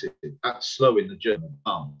impressive at slowing the German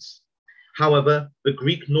advance. However, the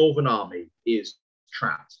Greek Northern Army is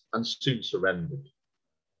trapped and soon surrendered.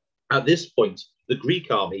 At this point, the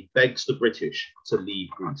Greek army begs the British to leave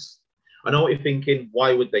Greece. I know what you're thinking,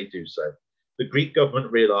 why would they do so? The Greek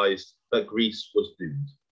government realised that Greece was doomed.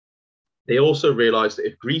 They also realised that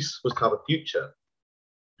if Greece was to have a future,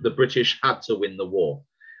 the British had to win the war.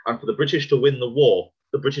 And for the British to win the war,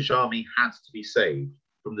 the British army had to be saved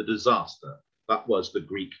from the disaster that was the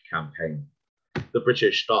Greek campaign. The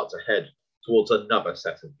British start to head towards another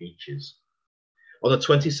set of beaches. On the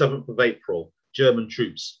 27th of April, German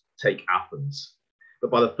troops take Athens.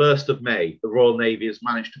 But by the 1st of May, the Royal Navy has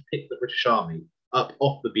managed to pick the British Army up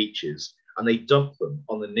off the beaches and they dumped them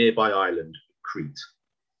on the nearby island of Crete.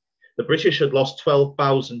 The British had lost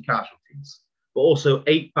 12,000 casualties, but also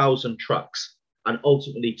 8,000 trucks and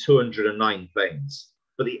ultimately 209 planes.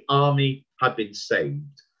 But the army had been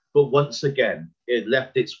saved. But once again, it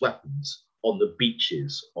left its weapons on the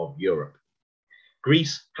beaches of Europe.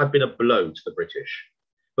 Greece had been a blow to the British,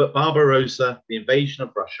 but Barbarossa, the invasion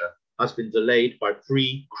of Russia, has been delayed by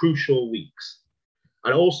 3 crucial weeks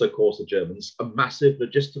and also caused the Germans a massive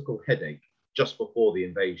logistical headache just before the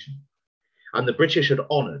invasion. And the British had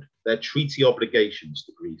honoured their treaty obligations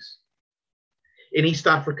to Greece. In East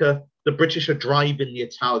Africa, the British are driving the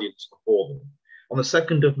Italians before them. On the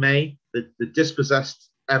 2nd of May, the dispossessed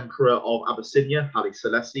Emperor of Abyssinia, Haile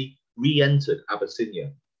Selassie, re-entered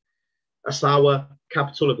Abyssinia. Assawa,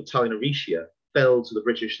 capital of Italian Eritrea, fell to the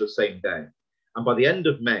British the same day. And by the end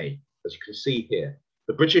of May, as you can see here,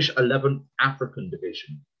 the British 11th African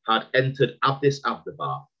Division had entered Addis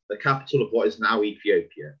Ababa, the capital of what is now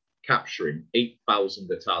Ethiopia, capturing 8,000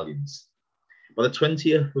 Italians. By the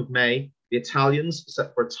 20th of May, the Italians,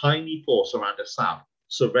 set for a tiny force around Assab,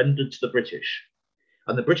 surrendered to the British.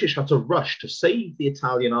 And the British had to rush to save the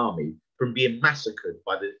Italian army from being massacred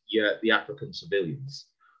by the African civilians.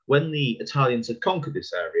 When the Italians had conquered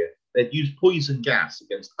this area, they'd used poison gas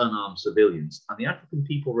against unarmed civilians, and the African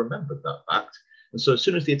people remembered that fact. And so as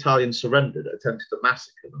soon as the Italians surrendered, attempted to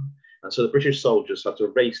massacre them. And so the British soldiers had to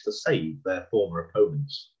race to save their former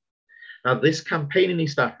opponents. Now, this campaign in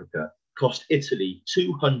East Africa cost Italy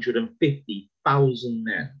 250,000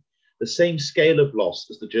 men, the same scale of loss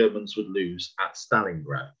as the Germans would lose at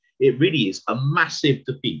Stalingrad. It really is a massive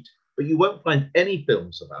defeat, but you won't find any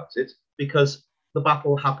films about it because the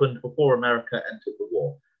battle happened before America entered the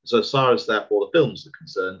war. So as far as therefore the films are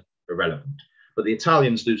concerned, irrelevant. But the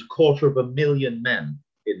Italians lose 250,000 men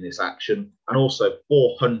in this action and also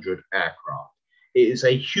 400 aircraft. It is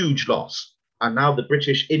a huge loss. And now the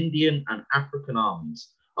British, Indian and African armies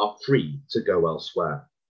are free to go elsewhere.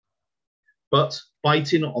 But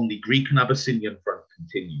fighting on the Greek and Abyssinian front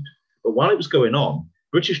continued. But while it was going on,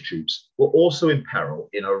 British troops were also in peril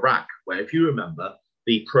in Iraq, where, if you remember,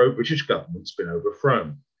 the pro-British government's been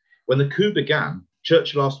overthrown. When the coup began,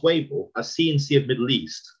 Churchill asked Wavell, as CNC of Middle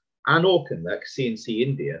East, and Auchinleck, CNC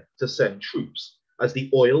India, to send troops, as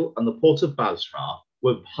the oil and the port of Basra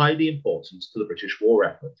were highly important to the British war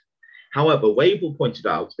effort. However, Wavell pointed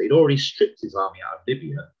out that he'd already stripped his army out of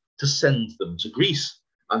Libya to send them to Greece,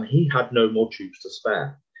 and he had no more troops to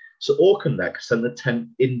spare. So Auchinleck sent the 10th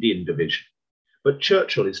Indian Division, but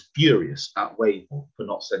Churchill is furious at Wavell for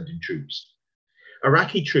not sending troops.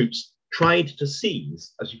 Iraqi troops tried to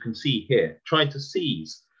seize, as you can see here,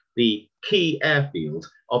 the key airfield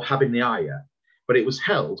of Habibniya, but it was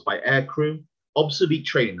held by aircrew, obsolete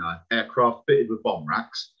training aircraft fitted with bomb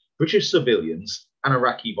racks, British civilians, and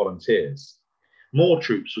Iraqi volunteers. More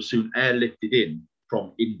troops were soon airlifted in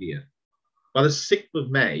from India. By the 6th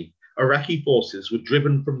of May, Iraqi forces were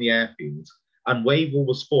driven from the airfield, and Wavell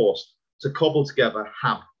was forced to cobble together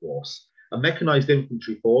Hab Force, a mechanized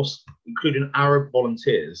infantry force, including Arab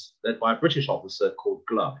volunteers, led by a British officer called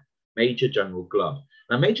Glubb, Major General Glubb.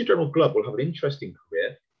 Now, Major General Glubb will have an interesting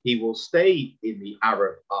career. He will stay in the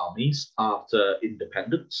Arab armies after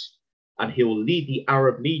independence, and he will lead the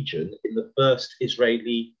Arab Legion in the First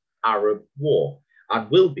Israeli-Arab War,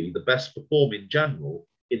 and will be the best performing general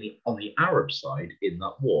on the Arab side in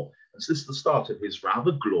that war. And so this is the start of his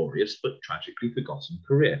rather glorious but tragically forgotten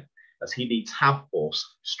career, as he leads Hab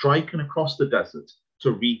Force striking across the desert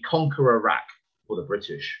to reconquer Iraq for the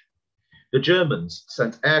British. The Germans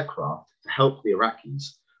sent aircraft to help the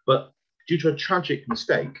Iraqis, but due to a tragic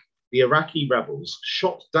mistake, the Iraqi rebels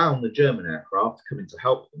shot down the German aircraft coming to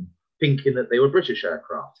help them, thinking that they were British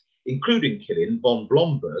aircraft, including killing von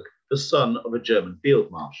Blomberg, the son of a German field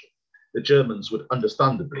marshal. The Germans would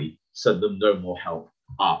understandably send them no more help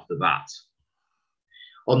after that.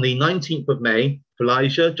 On the 19th of May,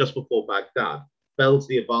 Fallujah, just before Baghdad, fell to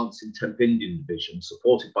the advancing 10th Indian Division,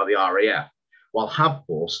 supported by the RAF, while Hab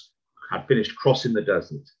Force had finished crossing the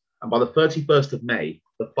desert. And by the 31st of May,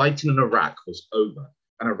 the fighting in Iraq was over,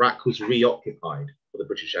 and Iraq was reoccupied for the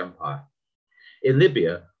British Empire. In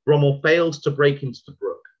Libya, Rommel failed to break into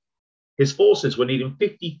Tobruk. His forces were needing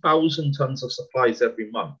 50,000 tons of supplies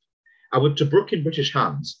every month, and with Tobruk in British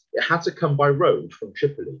hands, it had to come by road from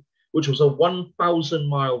Tripoli, which was a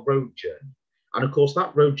 1,000-mile road journey. And of course,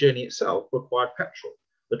 that road journey itself required petrol.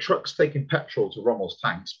 The trucks taking petrol to Rommel's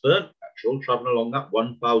tanks burnt petrol traveling along that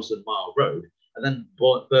 1,000-mile road, and then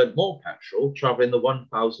burnt more petrol traveling the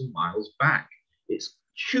 1,000 miles back. It's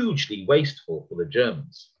hugely wasteful for the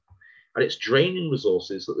Germans. and it's draining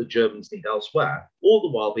resources that the Germans need elsewhere, all the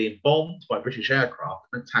while being bombed by British aircraft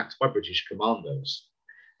and attacked by British commandos.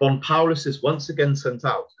 Von Paulus is once again sent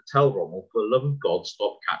out to tell Rommel, for the love of God,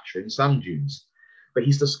 stop capturing sand dunes. But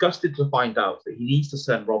he's disgusted to find out that he needs to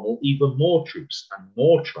send Rommel even more troops and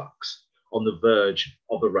more trucks on the verge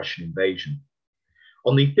of a Russian invasion.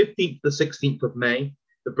 On the 15th to 16th of May,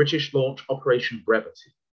 the British launch Operation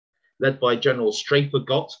Brevity. Led by General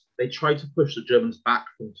Strafer-Gott, they tried to push the Germans back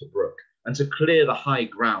from Tobruk and to clear the high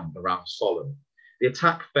ground around Sollum. The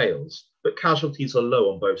attack fails, but casualties are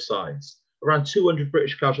low on both sides. Around 200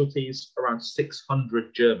 British casualties, around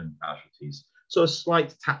 600 German casualties. So a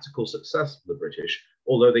slight tactical success for the British,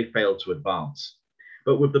 although they failed to advance.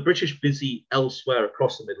 But with the British busy elsewhere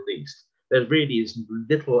across the Middle East, there really is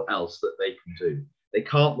little else that they can do. They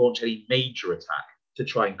can't launch any major attack to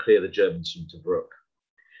try and clear the Germans from Tobruk.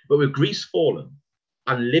 But with Greece fallen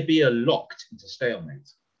and Libya locked into stalemate,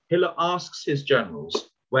 Hitler asks his generals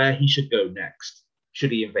where he should go next.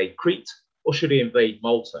 Should he invade Crete or should he invade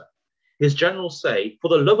Malta? His generals say, for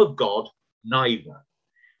the love of God, neither.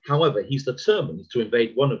 However, he's determined to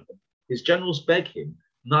invade one of them. His generals beg him,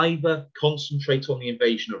 neither concentrate on the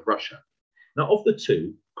invasion of Russia. Now, of the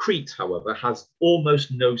two, Crete, however, has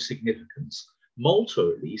almost no significance.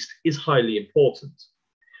 Malta, at least, is highly important.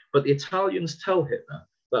 But the Italians tell Hitler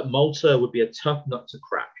that Malta would be a tough nut to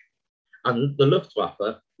crack. And the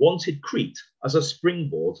Luftwaffe wanted Crete as a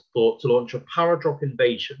springboard to launch a paradrop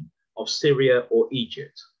invasion of Syria or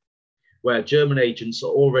Egypt, where German agents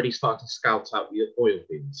are already starting to scout out the oil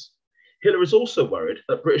fields. Hitler is also worried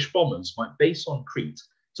that British bombers might base on Crete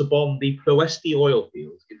to bomb the Ploesti oil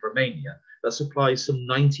field in Romania that supplies some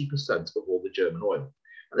 90% of all the German oil.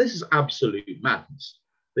 And this is absolute madness.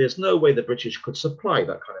 There's no way the British could supply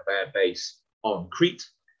that kind of air base on Crete.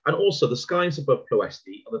 And also the skies above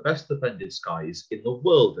Ploesti are the best defended skies in the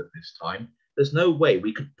world at this time. There's no way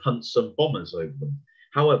we could punt some bombers over them.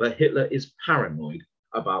 However, Hitler is paranoid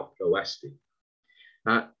about Ploesti.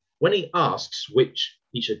 Now, when he asks which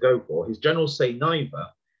he should go for, his generals say neither,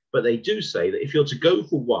 but they do say that if you're to go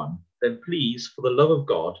for one, then please, for the love of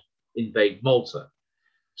God, invade Malta.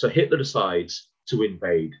 So Hitler decides to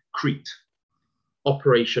invade Crete.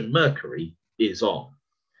 Operation Mercury is on.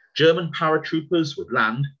 German paratroopers would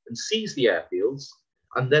land and seize the airfields,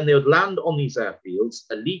 and then they would land on these airfields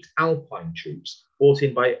elite Alpine troops brought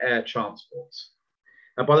in by air transports.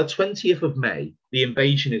 Now, by the 20th of May, the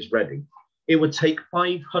invasion is ready. It would take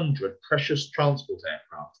 500 precious transport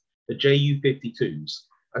aircraft, the Ju-52s,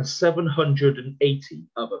 and 780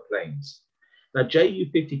 other planes. Now,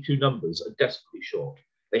 Ju-52 numbers are desperately short.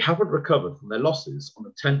 They haven't recovered from their losses on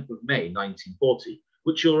the 10th of May, 1940,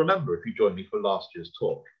 which you'll remember if you joined me for last year's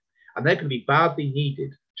talk. And they're going to be badly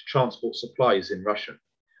needed to transport supplies in Russia,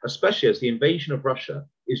 especially as the invasion of Russia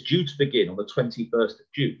is due to begin on the 21st of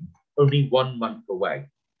June, only 1 month away.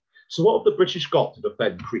 So what have the British got to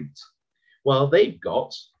defend Crete? Well, they've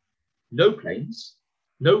got no planes,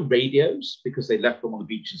 no radios, because they left them on the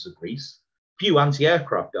beaches of Greece, few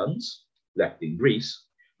anti-aircraft guns left in Greece,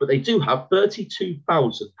 but they do have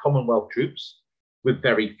 32,000 Commonwealth troops with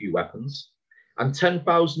very few weapons, and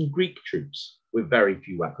 10,000 Greek troops with very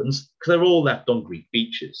few weapons, because they're all left on Greek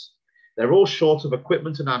beaches. They're all short of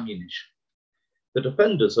equipment and ammunition. The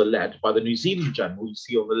defenders are led by the New Zealand general you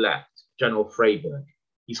see on the left, General Freyberg.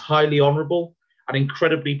 He's highly honourable and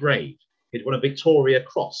incredibly brave. He'd won a Victoria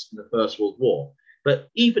Cross in the First World War, but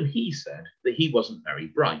even he said that he wasn't very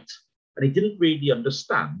bright, and he didn't really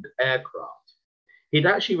understand aircraft. He'd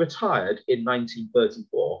actually retired in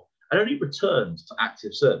 1934 and only returned to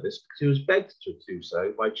active service because he was begged to do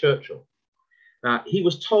so by Churchill. Now, he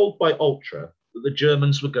was told by Ultra that the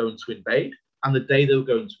Germans were going to invade and the day they were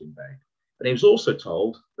going to invade. And he was also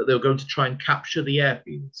told that they were going to try and capture the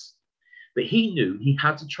airfields. But he knew he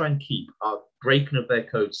had to try and keep our breaking of their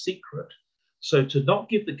code secret. So to not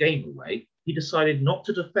give the game away, he decided not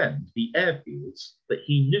to defend the airfields that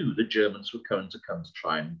he knew the Germans were going to come to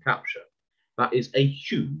try and capture. That is a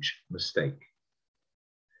huge mistake.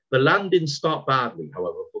 The landings start badly,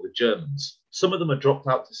 however, for the Germans. Some of them are dropped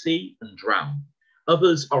out to sea and drowned.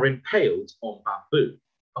 Others are impaled on bamboo,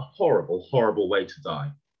 a horrible, horrible way to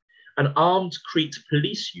die. An armed Crete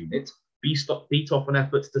police unit beat off an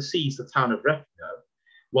effort to seize the town of Refino,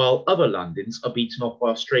 while other landings are beaten off by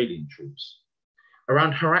Australian troops.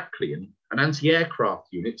 Around Heraklion, an anti-aircraft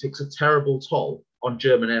unit takes a terrible toll on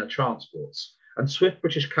German air transports, and swift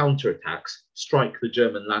British counterattacks strike the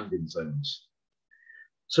German landing zones.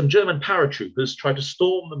 Some German paratroopers try to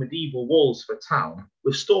storm the medieval walls of a town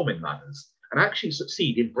with storming ladders and actually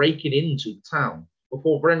succeed in breaking into the town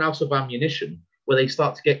before running out of ammunition, where they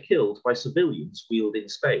start to get killed by civilians wielding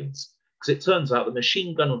spades. because it turns out the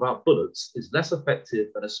machine gun without bullets is less effective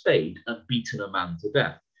than a spade at beating a man to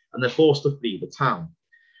death, and they're forced to flee the town.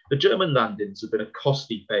 The German landings have been a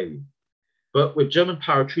costly failure, but with German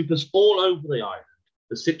paratroopers all over the island,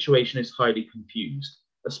 the situation is highly confused,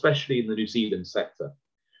 especially in the New Zealand sector.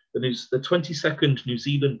 The 22nd New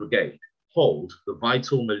Zealand Brigade hold the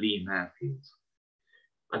vital Maleme airfield,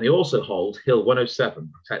 and they also hold Hill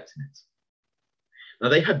 107, protecting it. Now,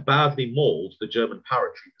 they had badly mauled the German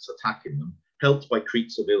paratroopers attacking them, helped by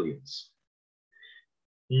Crete civilians.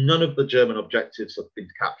 None of the German objectives have been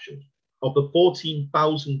captured. Of the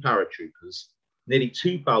 14,000 paratroopers, nearly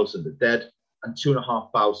 2,000 are dead and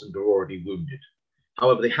 2,500 are already wounded.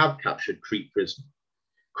 However, they have captured Crete prison.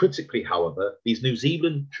 Critically, however, these New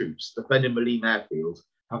Zealand troops defending Maleme airfield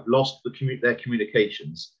have lost their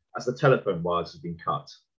communications as the telephone wires have been cut.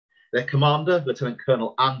 Their commander, Lieutenant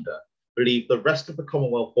Colonel Ander, believed the rest of the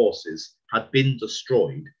Commonwealth forces had been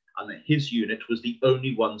destroyed and that his unit was the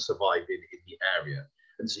only one surviving in the area.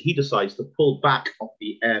 And so he decides to pull back off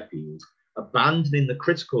the airfield, abandoning the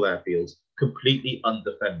critical airfields completely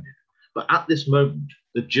undefended. But at this moment,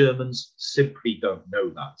 the Germans simply don't know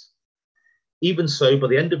that. Even so, by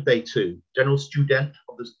the end of day 2, General Student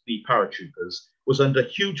of the paratroopers was under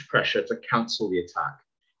huge pressure to cancel the attack.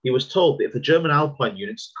 He was told that if the German Alpine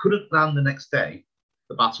units couldn't land the next day,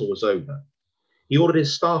 the battle was over. He ordered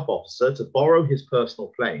his staff officer to borrow his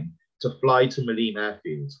personal plane to fly to Maleme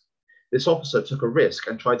airfield. This officer took a risk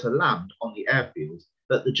and tried to land on the airfield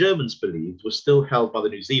that the Germans believed was still held by the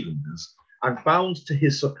New Zealanders, and found, to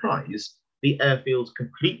his surprise, the airfield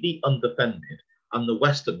completely undefended and the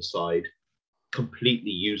western side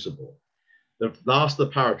completely usable. The last of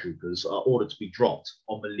the paratroopers are ordered to be dropped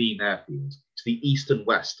on Maleme airfield to the east and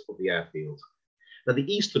west of the airfield. Now,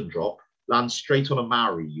 the eastern drop lands straight on a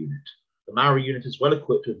Maori unit. The Maori unit is well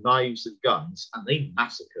equipped with knives and guns, and they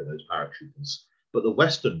massacre those paratroopers. But the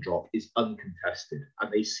western drop is uncontested,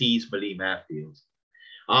 and they seize Maleme airfield.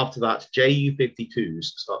 After that, Ju-52s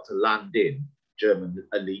start to land in German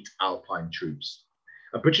elite Alpine troops.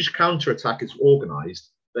 A British counterattack is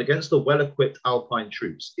organised, but against the well-equipped Alpine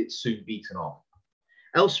troops, it's soon beaten off.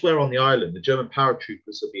 Elsewhere on the island, the German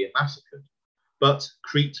paratroopers are being massacred, but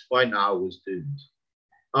Crete by now was doomed.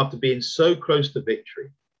 After being so close to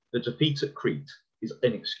victory, the defeat at Crete is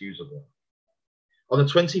inexcusable. On the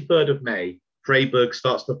 23rd of May, Freiburg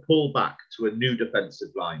starts to pull back to a new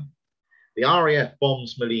defensive line. The RAF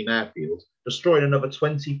bombs Maleme airfield, destroying another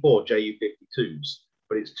 24 Ju-52s,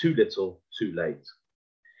 but it's too little, too late.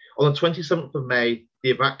 On the 27th of May,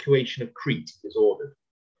 the evacuation of Crete is ordered.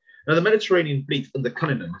 Now, the Mediterranean fleet under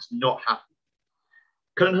Cunningham is not happy.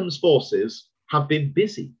 Cunningham's forces have been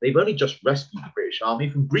busy. They've only just rescued the British Army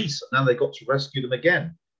from Greece, and now they've got to rescue them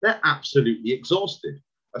again. They're absolutely exhausted,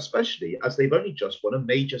 especially as they've only just won a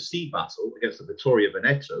major sea battle against the Vittorio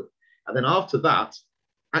Veneto. And then after that,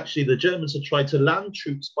 actually, the Germans had tried to land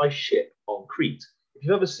troops by ship on Crete. If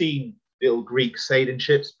you've ever seen little Greek sailing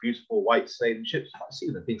ships, beautiful white sailing ships, you might see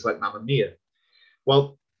them in things like Mamma Mia.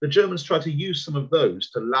 Well, the Germans tried to use some of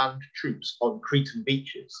those to land troops on Cretan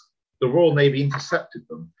beaches. The Royal Navy intercepted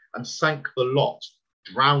them and sank the lot,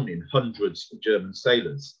 drowning hundreds of German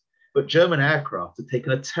sailors. But German aircraft had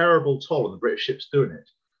taken a terrible toll on the British ships doing it,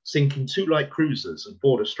 sinking 2 light cruisers and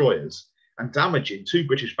 4 destroyers, and damaging 2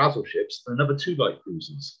 British battleships and another 2 light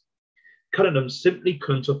cruisers. Cunningham simply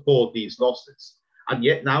couldn't afford these losses, and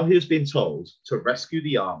yet now he has been told to rescue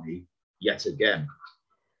the army yet again.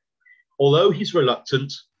 Although he's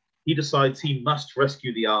reluctant, he decides he must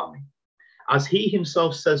rescue the army. As he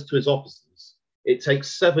himself says to his officers, it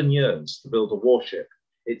takes 7 years to build a warship.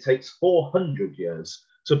 It takes 400 years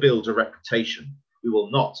to build a reputation. We will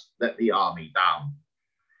not let the army down.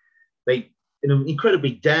 In an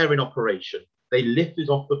incredibly daring operation, they lifted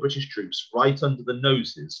off the British troops right under the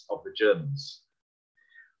noses of the Germans.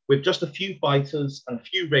 With just a few fighters and a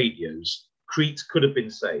few radios, Crete could have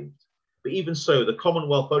been saved. But even so, the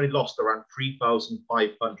Commonwealth only lost around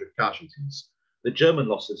 3,500 casualties. The German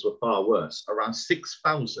losses were far worse, around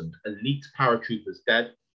 6,000 elite paratroopers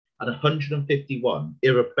dead and 151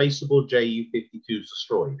 irreplaceable Ju-52s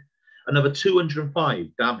destroyed, another 205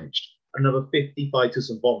 damaged, another 50 fighters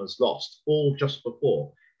and bombers lost, all just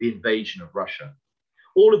before the invasion of Russia.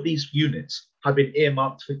 All of these units had been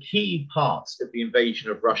earmarked for key parts of the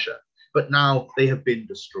invasion of Russia, but now they have been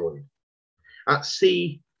destroyed. At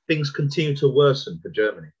sea, things continue to worsen for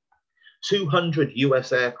Germany. 200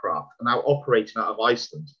 US aircraft are now operating out of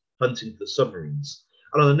Iceland, hunting for submarines.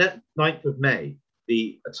 And on the 9th of May,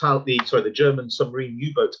 the German submarine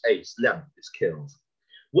U-boat ace, Lem, is killed.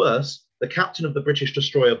 Worse, the captain of the British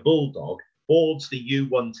destroyer Bulldog boards the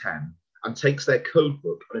U-110 and takes their code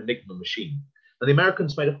book and Enigma machine. And the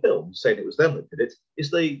Americans made a film saying it was them that did it.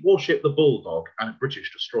 It's the warship, the Bulldog, and a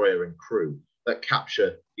British destroyer and crew that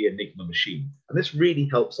capture the Enigma machine. And this really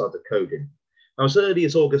helps our decoding. Now, as early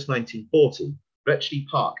as August 1940, Bletchley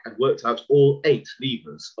Park had worked out all 8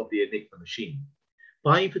 levers of the Enigma machine.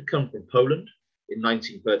 5 had come from Poland in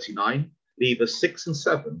 1939. Levers 6 and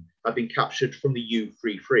 7 had been captured from the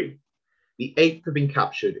U-33. The 8th had been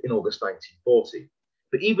captured in August 1940.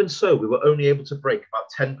 But even so, we were only able to break about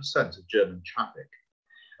 10% of German traffic.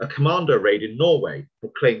 A commando raid in Norway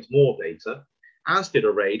proclaimed more data, as did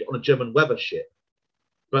a raid on a German Weather ship.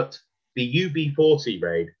 But the UB-40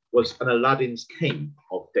 raid was an Aladdin's cave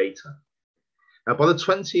of data. Now, by the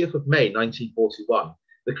 20th of May 1941,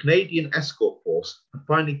 the Canadian escort force had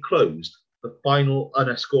finally closed the final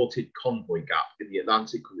unescorted convoy gap in the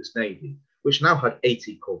Atlantic with its navy, which now had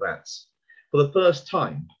 80 corvettes. For the first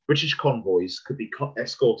time, British convoys could be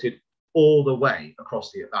escorted all the way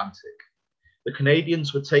across the Atlantic. The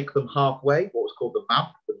Canadians would take them halfway, what was called the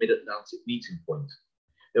MAP, the Mid-Atlantic Meeting Point.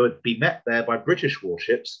 They would be met there by British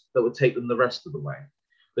warships that would take them the rest of the way.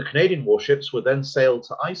 The Canadian warships would then sail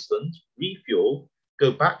to Iceland, refuel,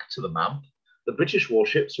 go back to the MAP. The British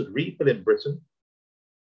warships would refill in Britain,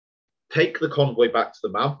 take the convoy back to the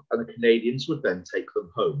MAP, and the Canadians would then take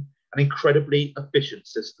them home. An incredibly efficient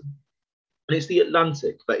system. And it's the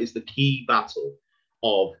Atlantic that is the key battle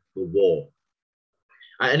of the war.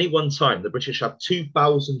 At any one time, the British had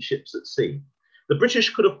 2,000 ships at sea. The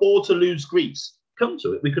British could afford to lose Greece. Come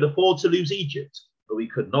to it, we could afford to lose Egypt, but we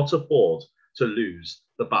could not afford to lose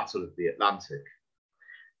the Battle of the Atlantic.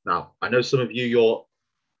 Now, I know some of you, your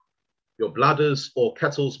bladders or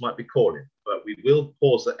kettles might be calling, but we will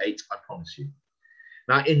pause at 8, I promise you.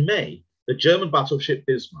 Now, in May, the German battleship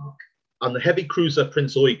Bismarck and the heavy cruiser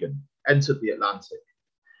Prince Eugen entered the Atlantic.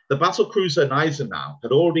 The battle cruiser Gneisenau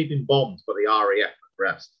had already been bombed by the RAF at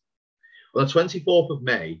Brest. On the 24th of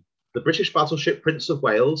May, the British battleship Prince of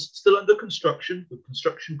Wales, still under construction with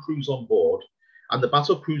construction crews on board, and the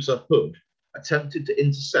battle cruiser Hood attempted to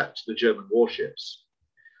intercept the German warships.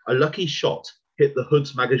 A lucky shot hit the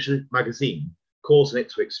Hood's magazine, causing it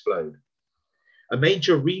to explode. A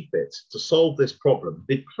major refit to solve this problem had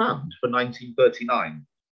been planned for 1939,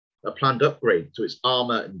 a planned upgrade to its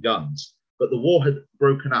armour and guns, but the war had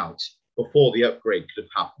broken out before the upgrade could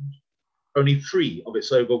have happened. Only 3 of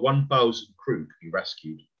its over 1,000 crew could be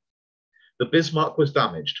rescued. The Bismarck was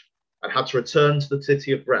damaged and had to return to the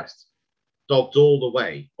city of Brest, dogged all the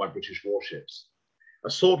way by British warships. A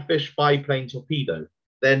Swordfish biplane torpedo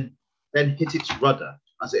then hit its rudder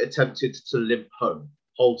as it attempted to limp home,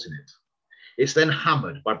 halting it. It's then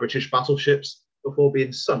hammered by British battleships before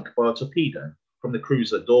being sunk by a torpedo from the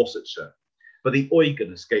cruiser Dorsetshire, but the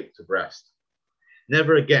Eugen escaped to Brest.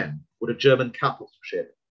 Never again would a German capital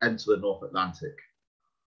ship enter the North Atlantic.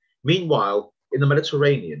 Meanwhile, in the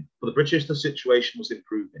Mediterranean, for the British, the situation was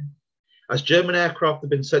improving. As German aircraft had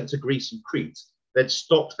been sent to Greece and Crete, they'd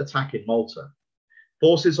stopped attacking Malta.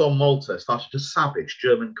 Forces on Malta started to savage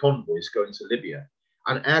German convoys going to Libya,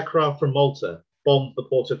 and aircraft from Malta bombed the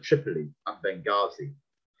port of Tripoli and Benghazi.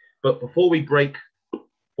 But before we break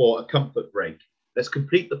for a comfort break, let's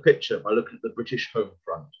complete the picture by looking at the British home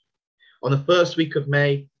front. On the first week of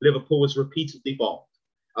May, Liverpool was repeatedly bombed,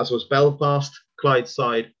 as was Belfast,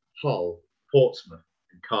 Clydeside, Hull, Portsmouth,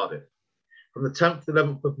 and Cardiff. From the 10th to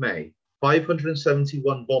 11th of May,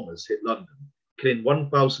 571 bombers hit London, killing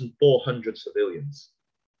 1,400 civilians.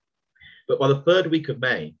 But by the third week of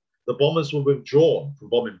May, the bombers were withdrawn from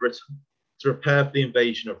bombing Britain to prepare for the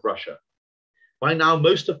invasion of Russia. By now,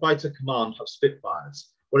 most of Fighter Command have Spitfires,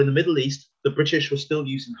 while in the Middle East, the British were still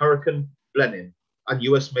using Hurricane, Blenheim, and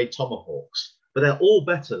US-made Tomahawks, but they're all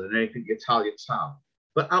better than anything the Italians have,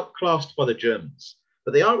 but outclassed by the Germans.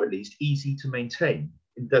 But they are at least easy to maintain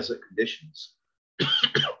in desert conditions.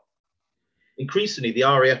 Increasingly, the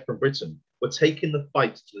RAF from Britain were taking the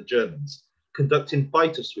fight to the Germans, conducting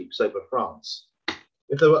fighter sweeps over France.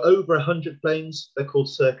 If there were over 100 planes, they're called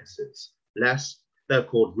circuses. Less, they're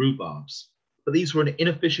called rhubarbs. But these were an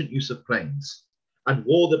inefficient use of planes and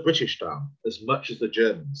wore the British down as much as the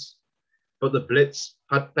Germans. But the Blitz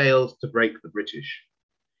had failed to break the British.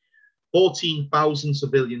 14,000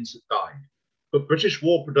 civilians had died, but British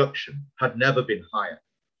war production had never been higher.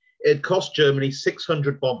 It had cost Germany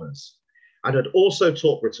 600 bombers and had also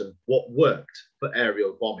taught Britain what worked for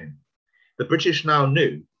aerial bombing. The British now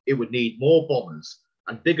knew it would need more bombers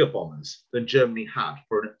and bigger bombers than Germany had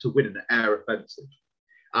to win an air offensive.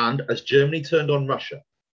 And as Germany turned on Russia,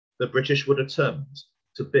 the British were determined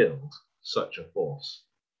to build such a force.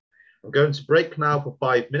 I'm going to break now for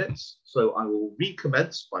 5 minutes, so I will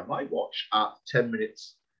recommence by my watch at 10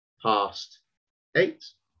 minutes 8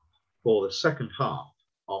 for the second half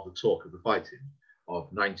of the Talk of the Fighting of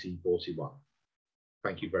 1941.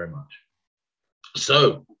 Thank you very much.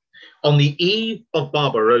 So, on the eve of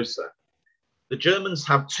Barbarossa, the Germans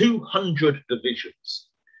have 200 divisions,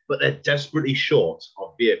 but they're desperately short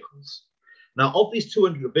of vehicles. Now, of these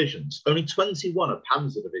 200 divisions, only 21 are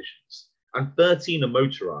panzer divisions and 13 are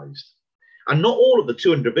motorized. And not all of the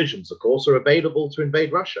 200 divisions, of course, are available to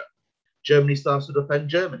invade Russia. Germany starts to defend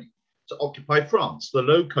Germany, to occupy France, the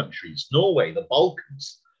Low Countries, Norway, the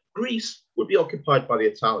Balkans. Greece would be occupied by the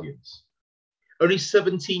Italians. Only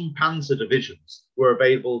 17 panzer divisions were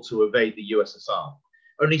available to invade the USSR.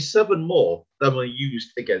 Only 7 more than were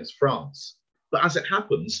used against France. But as it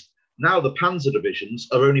happens, now the panzer divisions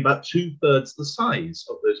are only about 2/3 the size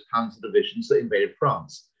of those panzer divisions that invaded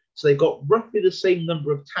France. So they got roughly the same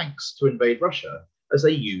number of tanks to invade Russia as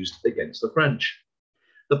they used against the French.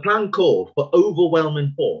 The plan called for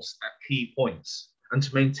overwhelming force at key points and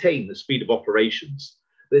to maintain the speed of operations.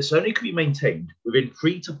 This only could be maintained within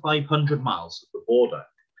 300 to 500 miles of the border.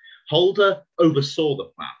 Halder oversaw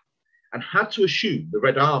the plan and had to assume the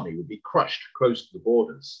Red Army would be crushed close to the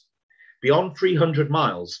borders. Beyond 300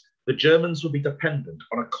 miles, the Germans would be dependent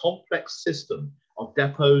on a complex system of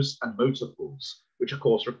depots and motor pools, which of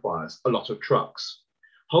course requires a lot of trucks.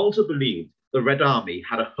 Halder believed the Red Army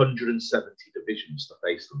had 170 divisions to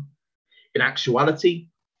face them. In actuality,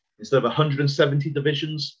 instead of 170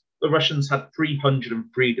 divisions, the Russians had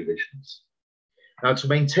 303 divisions. Now, to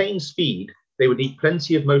maintain speed, they would need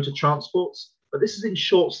plenty of motor transports, but this is in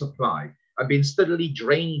short supply and being steadily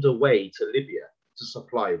drained away to Libya to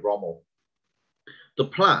supply Rommel. The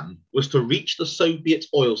plan was to reach the Soviet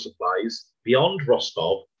oil supplies beyond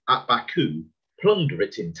Rostov at Baku, plunder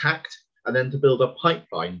it intact, and then to build a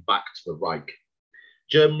pipeline back to the Reich.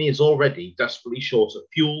 Germany is already desperately short of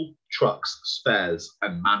fuel, trucks, spares,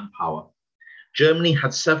 and manpower. Germany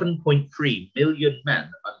had 7.3 million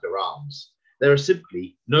men under arms. There are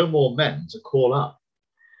simply no more men to call up.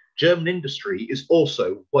 German industry is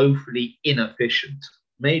also woefully inefficient,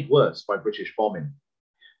 made worse by British bombing.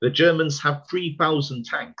 The Germans have 3,000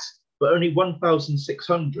 tanks, but only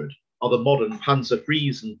 1,600 are the modern Panzer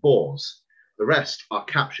IIIs and IVs. The rest are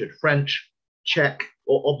captured French, Czech,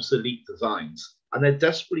 or obsolete designs, and they're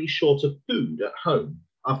desperately short of food at home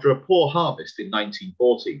after a poor harvest in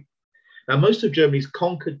 1940. Now, most of Germany's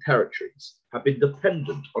conquered territories have been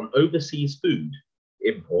dependent on overseas food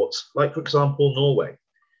imports, like, for example, Norway.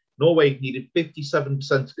 Norway needed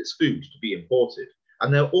 57% of its food to be imported,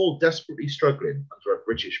 and they're all desperately struggling under a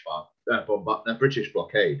British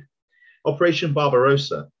blockade. Operation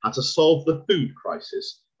Barbarossa had to solve the food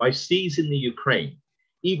crisis by seizing the Ukraine,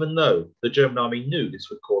 even though the German army knew this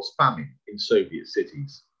would cause famine in Soviet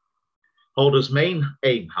cities. Halder's main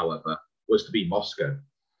aim, however, was to be Moscow.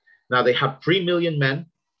 Now, they had 3 million men,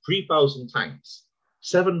 3,000 tanks,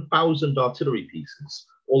 7,000 artillery pieces,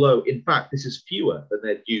 although in fact this is fewer than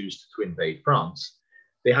they'd used to invade France.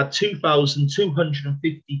 They had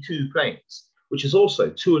 2,252 planes, which is also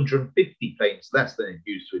 250 planes less than they'd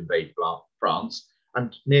used to invade France,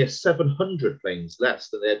 and near 700 planes less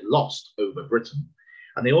than they had lost over Britain.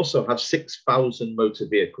 And they also have 6,000 motor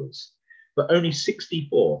vehicles, but only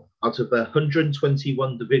 64 out of their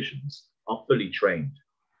 121 divisions are fully trained.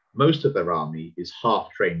 Most of their army is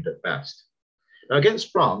half-trained at best. Now,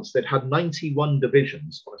 against France, they'd had 91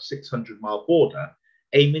 divisions on a 600-mile border,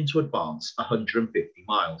 aiming to advance 150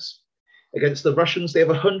 miles. Against the Russians, they have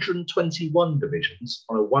 121 divisions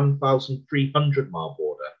on a 1,300-mile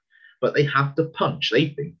border, but they have to punch, they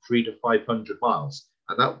think, 300 to 500 miles,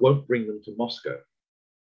 and that won't bring them to Moscow.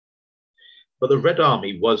 But the Red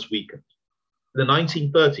Army was weakened. In the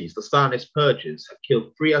 1930s, the Stalinist purges had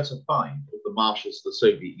killed 3 out of 5 of the marshals of the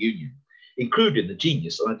Soviet Union, including the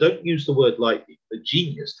genius, and I don't use the word lightly, the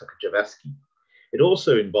genius Tukhachevsky. It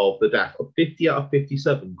also involved the death of 50 out of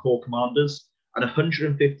 57 corps commanders and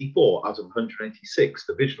 154 out of 186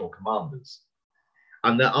 divisional commanders.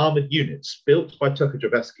 And their armoured units built by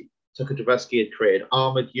Tukhachevsky. Tukhachevsky had created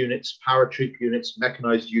armoured units, paratroop units,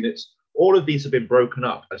 mechanised units. All of these have been broken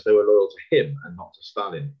up as they were loyal to him and not to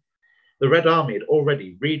Stalin. The Red Army had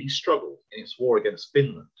already really struggled in its war against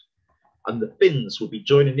Finland, and the Finns would be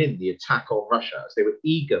joining in the attack on Russia as they were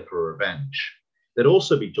eager for revenge. They'd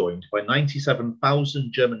also be joined by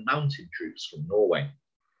 97,000 German mounted troops from Norway.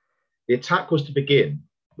 The attack was to begin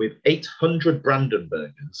with 800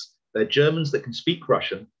 Brandenburgers. They're Germans that can speak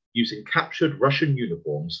Russian, using captured Russian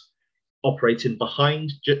uniforms, operating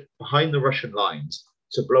behind the Russian lines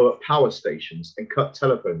to blow up power stations and cut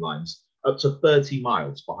telephone lines up to 30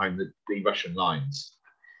 miles behind the Russian lines.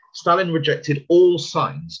 Stalin rejected all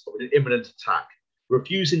signs of an imminent attack,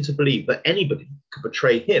 refusing to believe that anybody could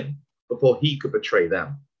betray him before he could betray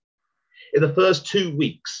them. In the first 2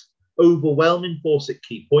 weeks, overwhelming force at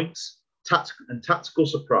key points and tactical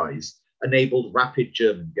surprise enabled rapid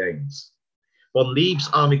German gains. Von Lieb's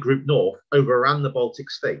Army Group North overran the Baltic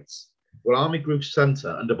states, while Army Group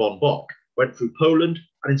Centre under von Bock went through Poland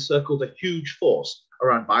and encircled a huge force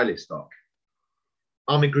around Bialystok.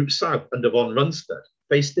 Army Group South under von Rundstedt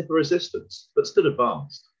faced stiffer resistance, but still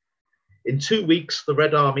advanced. In 2 weeks, the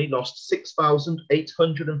Red Army lost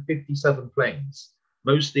 6,857 planes,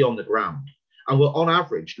 mostly on the ground, and were on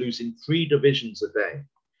average losing 3 divisions a day.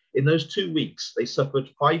 In those 2 weeks, they suffered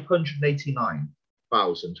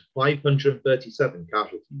 589,537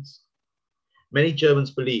 casualties. Many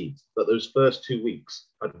Germans believed that those first 2 weeks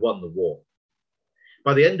had won the war.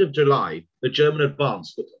 By the end of July, the German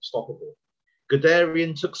advance looked unstoppable.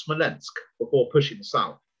 Guderian took Smolensk before pushing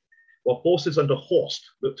south, while forces under Horst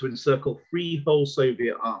looked to encircle 3 whole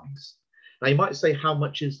Soviet armies. Now, you might say, how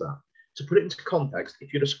much is that? To put it into context,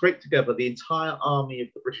 if you'd have scraped together the entire army of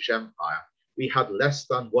the British Empire, we had less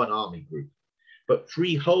than 1 army group. But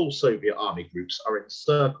 3 whole Soviet army groups are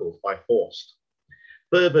encircled by Horst.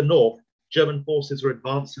 Further north, German forces were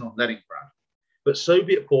advancing on Leningrad, but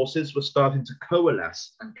Soviet forces were starting to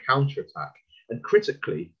coalesce and counterattack, and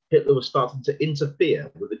critically, Hitler was starting to interfere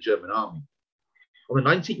with the German army. On the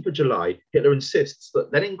 19th of July, Hitler insists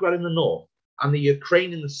that Leningrad in the north and the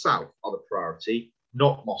Ukraine in the south are the priority,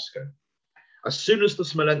 not Moscow. As soon as the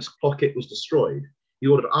Smolensk pocket was destroyed, he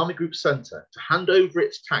ordered Army Group Centre to hand over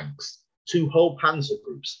its tanks, 2 whole panzer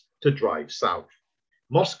groups, to drive south.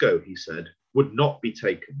 Moscow, he said, would not be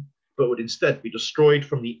taken, but would instead be destroyed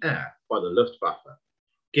from the air by the Luftwaffe.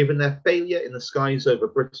 Given their failure in the skies over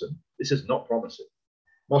Britain, this is not promising.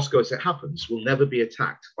 Moscow, as it happens, will never be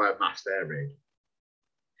attacked by a massed air raid.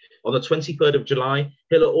 On the 23rd of July,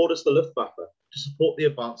 Hitler orders the Luftwaffe to support the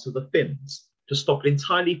advance of the Finns, to stop an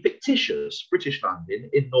entirely fictitious British landing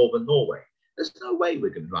in northern Norway. There's no way we're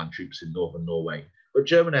going to land troops in northern Norway, but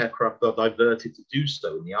German aircraft are diverted to do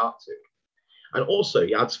so in the Arctic. And also,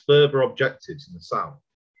 he adds further objectives in the south.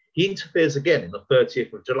 He interferes again in the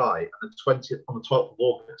 30th of July and on the 12th of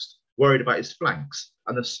August, worried about his flanks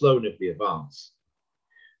and the slowness of the advance.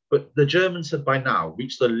 But the Germans had by now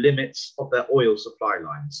reached the limits of their oil supply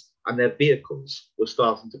lines, and their vehicles were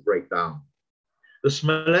starting to break down. The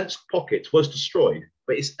Smolensk pocket was destroyed,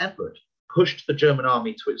 but its effort pushed the German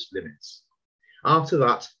army to its limits. After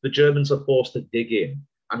that, the Germans are forced to dig in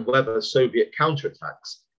and weather Soviet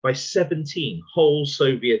counterattacks by 17 whole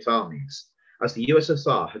Soviet armies, as the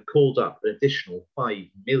USSR had called up an additional 5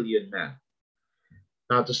 million men.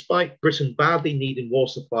 Now, despite Britain badly needing war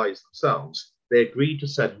supplies themselves, they agreed to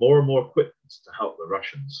send more and more equipment to help the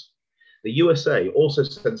Russians. The USA also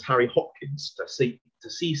sends Harry Hopkins to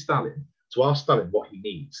see Stalin, to ask Stalin what he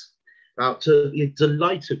needs. Now, to the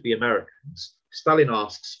delight of the Americans, Stalin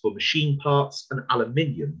asks for machine parts and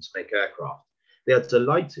aluminium to make aircraft. They are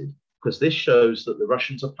delighted because this shows that the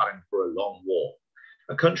Russians are planning for a long war.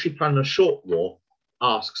 A country planning a short war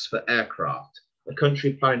asks for aircraft. A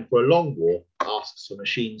country planning for a long war asks for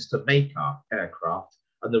machines to make our aircraft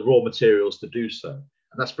and the raw materials to do so.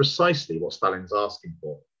 And that's precisely what Stalin's asking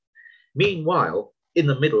for. Meanwhile, in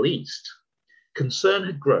the Middle East, concern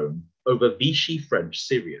had grown over Vichy French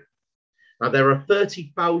Syria. Now, there are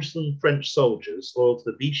 30,000 French soldiers loyal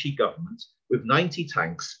to the Vichy government with 90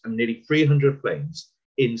 tanks and nearly 300 planes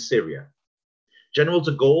in Syria. General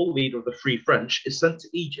de Gaulle, leader of the Free French, is sent to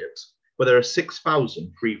Egypt, where there are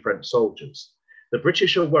 6,000 Free French soldiers. The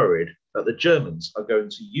British are worried that the Germans are going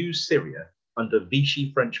to use Syria under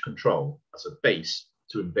Vichy French control as a base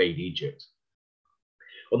to invade Egypt.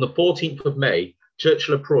 On the 14th of May,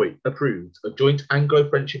 Churchill approved a joint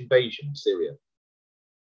Anglo-French invasion of Syria.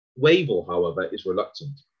 Wavell, however, is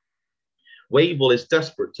reluctant. Wavell is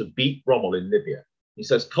desperate to beat Rommel in Libya. He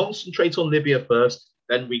says, concentrate on Libya first,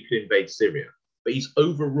 then we can invade Syria. But he's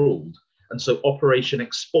overruled, and so Operation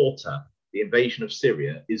Exporter, the invasion of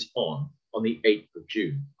Syria, is on the 8th of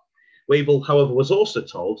June. Wavell, however, was also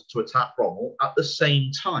told to attack Rommel at the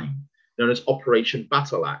same time, known as Operation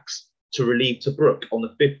Battle Axe, to relieve Tobruk on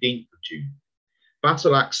the 15th of June.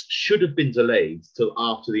 Battle Axe should have been delayed till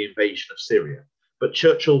after the invasion of Syria, but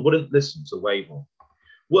Churchill wouldn't listen to Wavell.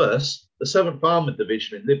 Worse, the 7th Armoured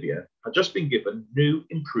Division in Libya had just been given new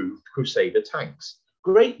improved Crusader tanks.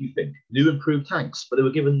 Great, you think, new improved tanks, but they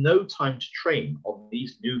were given no time to train on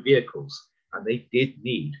these new vehicles, and they did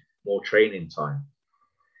need more training time.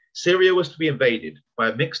 Syria was to be invaded by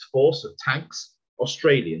a mixed force of tanks,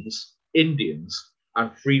 Australians, Indians,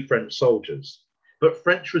 and Free French soldiers. But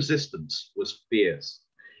French resistance was fierce.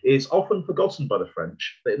 It is often forgotten by the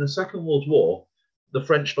French that in the Second World War, the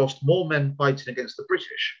French lost more men fighting against the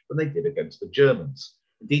British than they did against the Germans.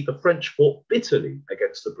 Indeed, the French fought bitterly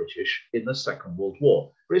against the British in the Second World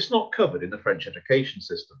War, but it's not covered in the French education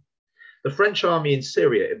system. The French army in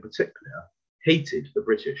Syria, in particular, hated the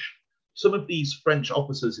British. Some of these French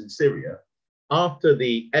officers in Syria, after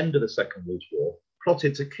the end of the Second World War,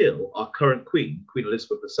 plotted to kill our current Queen, Queen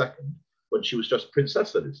Elizabeth II, when she was just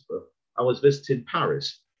Princess Elizabeth and was visiting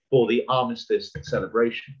Paris for the armistice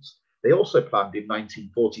celebrations. They also planned in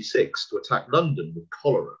 1946 to attack London with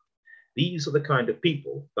cholera. These are the kind of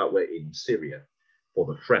people that were in Syria for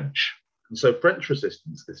the French. And so French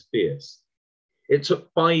resistance is fierce. It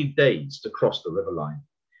took 5 days to cross the river line.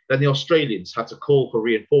 Then the Australians had to call for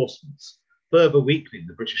reinforcements, further weakening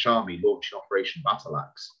the British Army launching Operation Battle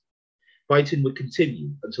Axe. Fighting would continue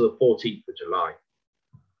until the 14th of July.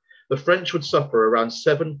 The French would suffer around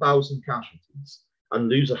 7,000 casualties and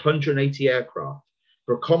lose 180 aircraft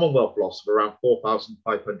for a Commonwealth loss of around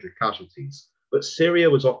 4,500 casualties. But Syria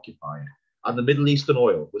was occupied and the Middle Eastern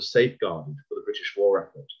oil was safeguarded for the British war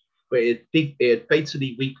effort. But it had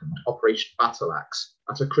fatally weakened Operation Battle Axe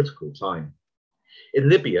at a critical time. In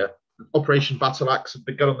Libya, Operation Battle Axe had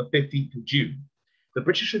begun on the 15th of June. The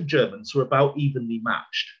British and Germans were about evenly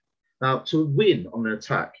matched. Now, to win on an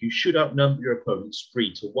attack, you should outnumber your opponents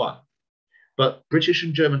 3-1. But British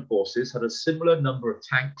and German forces had a similar number of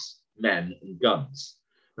tanks, men, and guns.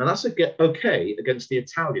 Now, that's okay against the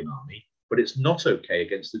Italian army, but it's not okay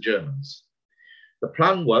against the Germans. The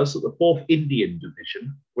plan was that the 4th Indian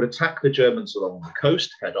Division would attack the Germans along the coast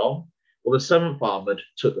head on, while the 7th Armoured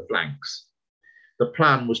took the flanks. The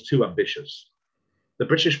plan was too ambitious. The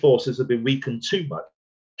British forces had been weakened too much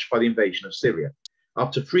by the invasion of Syria.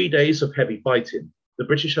 After 3 days of heavy fighting, the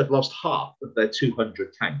British had lost half of their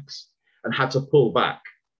 200 tanks and had to pull back.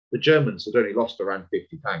 The Germans had only lost around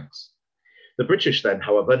 50 tanks. The British then,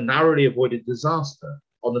 however, narrowly avoided disaster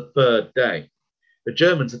on the 3rd day. The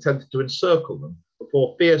Germans attempted to encircle them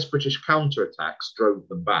before fierce British counterattacks drove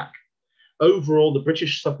them back. Overall, the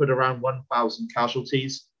British suffered around 1,000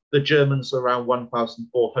 casualties, the Germans around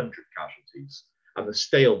 1,400 casualties, and the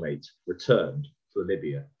stalemate returned to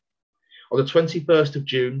Libya. On the 21st of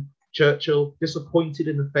June, Churchill, disappointed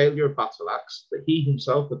in the failure of Battle Axe that he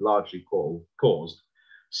himself had largely caused,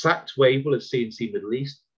 sacked Wavell as C&C Middle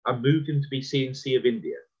East and moved him to be C&C of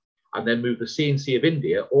India, and then moved the C&C of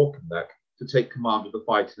India, Auchinleck, to take command of the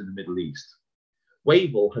fighting in the Middle East.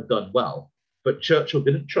 Wavell had done well, but Churchill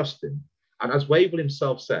didn't trust him, and as Wavell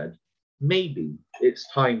himself said, maybe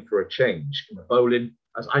it's time for a change in the bowling,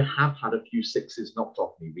 as I have had a few sixes knocked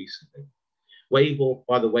off me recently. Wavell,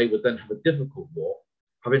 by the way, would then have a difficult war,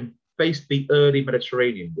 having faced the early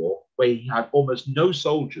Mediterranean War, where he had almost no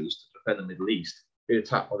soldiers to defend the Middle East, being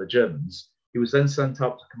attacked by the Germans. He was then sent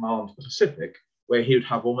out to command the Pacific, where he would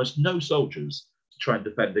have almost no soldiers to try and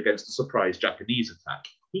defend against a surprise Japanese attack.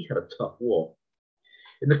 He had a tough war.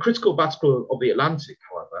 In the critical battle of the Atlantic,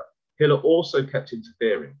 however, Hiller also kept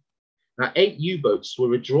interfering. Now, 8 U-boats were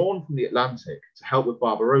withdrawn from the Atlantic to help with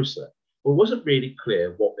Barbarossa, but it wasn't really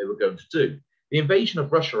clear what they were going to do. The invasion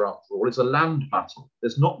of Russia, after all, is a land battle.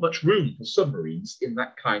 There's not much room for submarines in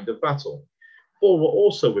that kind of battle. 4 were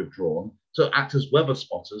also withdrawn to act as weather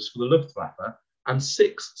spotters for the Luftwaffe, and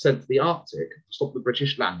 6 sent to the Arctic to stop the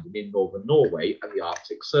British landing in northern Norway and the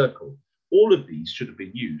Arctic Circle. All of these should have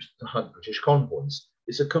been used to hunt British convoys.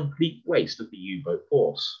 It's a complete waste of the U-boat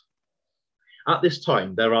force. At this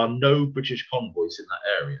time, there are no British convoys in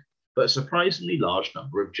that area, but a surprisingly large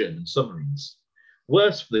number of German submarines.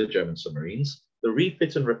 Worse for the German submarines, the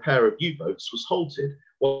refit and repair of U-boats was halted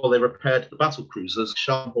while they repaired the battle cruisers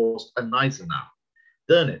Scharnhorst and Gneisenau.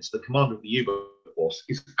 Dönitz, the commander of the U-boat force,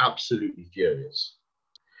 is absolutely furious.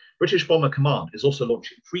 British Bomber Command is also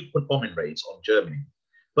launching frequent bombing raids on Germany,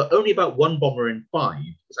 but only about 1 bomber in 5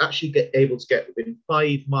 is actually able to get within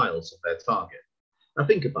 5 miles of their target. Now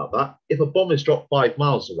think about that. If a bomb is dropped 5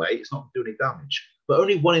 miles away, it's not going to do any damage, but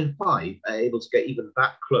only 1 in 5 are able to get even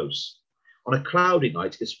that close. On a cloudy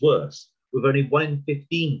night, it's worse, with only 1 in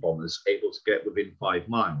 15 bombers able to get within 5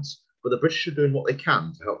 miles, but the British are doing what they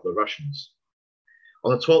can to help the Russians.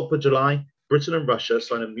 On the 12th of July, Britain and Russia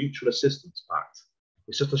signed a mutual assistance pact.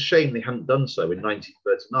 It's just a shame they hadn't done so in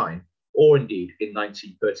 1939, or indeed in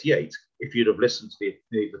 1938, if you'd have listened to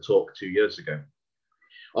the talk 2 years ago.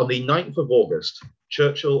 On the 9th of August,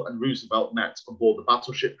 Churchill and Roosevelt met on board the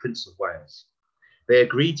battleship Prince of Wales. They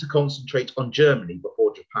agreed to concentrate on Germany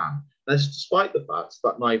before Japan. This is despite the fact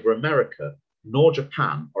that neither America nor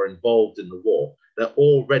Japan are involved in the war. They're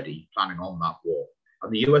already planning on that war,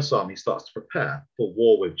 and the US Army starts to prepare for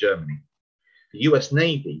war with Germany. The US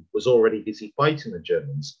Navy was already busy fighting the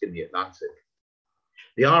Germans in the Atlantic.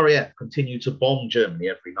 The RAF continued to bomb Germany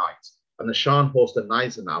every night, and the Scharnhorst and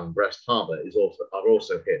Gneisenau in Brest Harbour are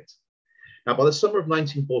also hit. Now, by the summer of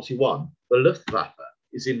 1941, the Luftwaffe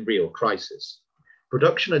is in real crisis.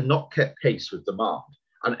 Production had not kept pace with demand,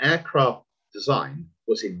 and aircraft design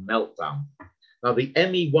was in meltdown. Now, the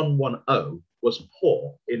Me-110 was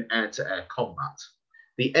poor in air-to-air combat.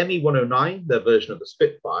 The Me-109, their version of the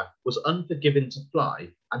Spitfire, was unforgiving to fly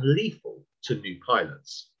and lethal to new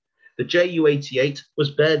pilots. The Ju-88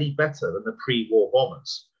 was barely better than the pre-war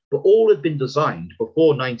bombers, but all had been designed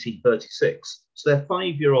before 1936, so they're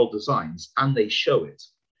 5-year-old designs, and they show it.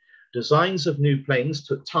 Designs of new planes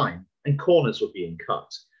took time, and corners were being cut.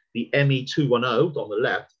 The Me-210 on the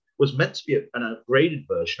left was meant to be an upgraded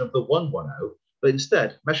version of the 110, but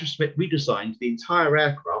instead, Messerschmitt redesigned the entire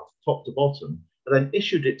aircraft top to bottom and then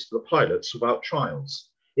issued it to the pilots without trials.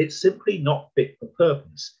 It's simply not fit for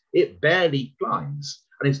purpose. It barely flies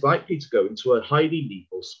and is likely to go into a highly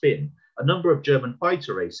lethal spin. A number of German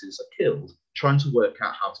fighter races are killed trying to work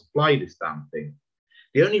out how to fly this damn thing.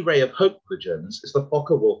 The only ray of hope for the Germans is the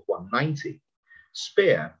Focke-Wulf 190.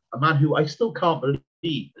 Speer, a man who I still can't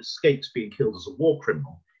believe escaped being killed as a war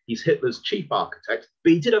criminal. He's Hitler's chief architect,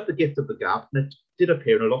 but he did have the gift of the gab and did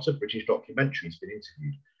appear in a lot of British documentaries, been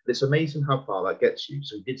interviewed. It's amazing how far that gets you,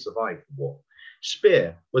 so he did survive the war.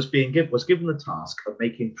 Speer was given the task of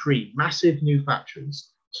making 3 massive new factories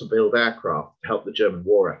to build aircraft to help the German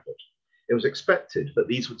war effort. It was expected that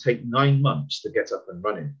these would take 9 months to get up and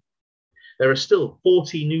running. There are still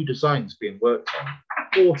 40 new designs being worked on,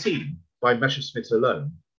 14 by Messerschmitt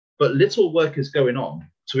alone, but little work is going on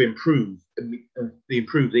to improve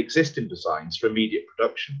the existing designs for immediate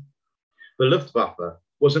production. The Luftwaffe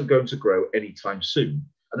wasn't going to grow anytime soon,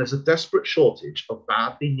 and there's a desperate shortage of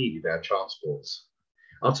badly needed air transports.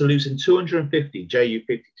 After losing 250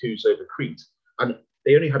 Ju-52s over Crete, and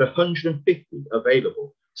they only had 150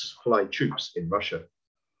 available to supply troops in Russia.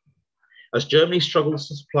 As Germany struggles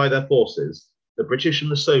to supply their forces, the British and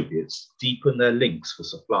the Soviets deepen their links for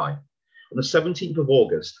supply. On the 17th of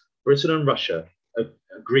August, Britain and Russia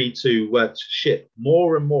agreed to ship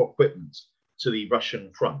more and more equipment to the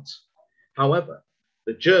Russian front. However,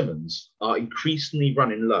 the Germans are increasingly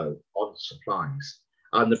running low on supplies,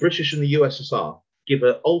 and the British and the USSR give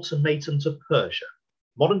an ultimatum to Persia.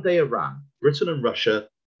 Modern-day Iran, Britain and Russia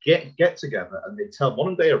get together and they tell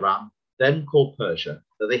modern-day Iran, then called Persia,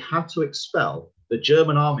 that they had to expel the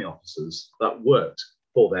German army officers that worked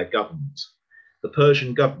for their government. The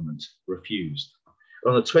Persian government refused.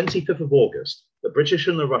 On the 25th of August, the British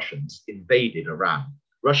and the Russians invaded Iran,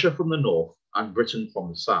 Russia from the north and Britain from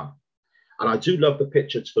the south. And I do love the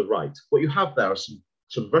picture to the right. What you have there are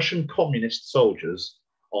some Russian communist soldiers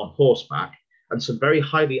on horseback and some very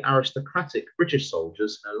highly aristocratic British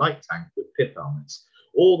soldiers in a light tank with pith helmets.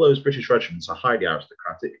 All those British regiments are highly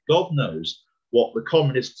aristocratic. God knows what the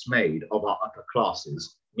communists made of our upper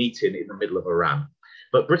classes meeting in the middle of Iran.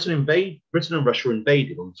 But Britain and Russia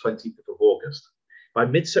invaded on the 25th of August. By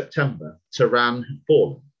mid-September, Tehran had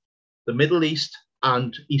fallen. The Middle East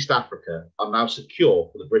and East Africa are now secure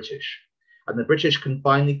for the British, and the British can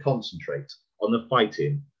finally concentrate on the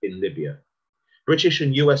fighting in Libya. British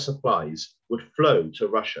and US supplies would flow to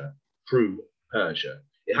Russia through Persia.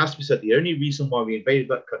 It has to be said, the only reason why we invaded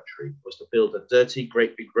that country was to build a dirty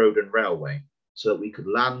Great Big Road and Railway so that we could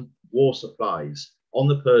land war supplies on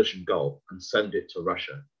the Persian Gulf and send it to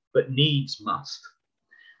Russia. But needs must.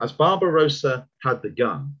 As Barbarossa had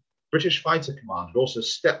begun, British Fighter Command had also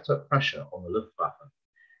stepped up pressure on the Luftwaffe,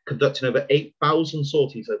 conducting over 8,000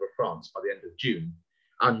 sorties over France by the end of June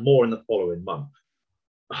and more in the following month.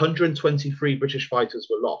 123 British fighters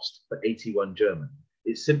were lost, but 81 German.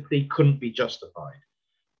 It simply couldn't be justified.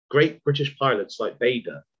 Great British pilots like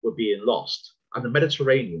Bader were being lost, and the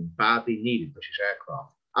Mediterranean badly needed British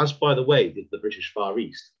aircraft, as by the way did the British Far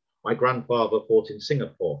East. My grandfather fought in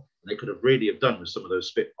Singapore, and they could have really done with some of those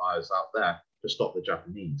Spitfires out there to stop the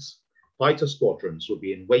Japanese. Fighter squadrons were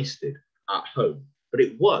being wasted at home, but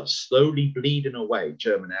it was slowly bleeding away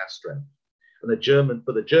German air strength. And the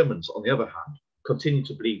Germans, on the other hand, continued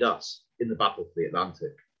to bleed us in the Battle for the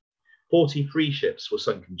Atlantic. 43 ships were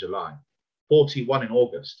sunk in July, 41 in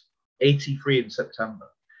August, 83 in September.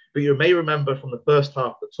 But you may remember from the first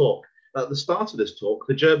half of the talk that at the start of this talk,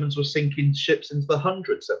 the Germans were sinking ships into the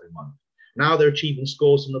hundreds every month. Now they're achieving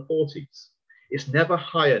scores in the 40s. It's never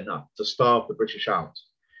high enough to starve the British out,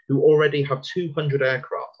 who already have 200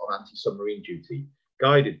 aircraft on anti-submarine duty,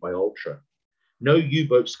 guided by Ultra. No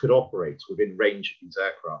U-boats could operate within range of these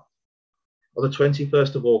aircraft. On the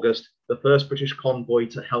 21st of August, the first British convoy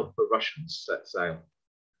to help the Russians set sail.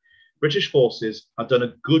 British farmers have done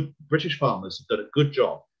a good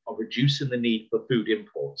job of reducing the need for food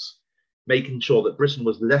imports, making sure that Britain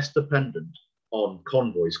was less dependent on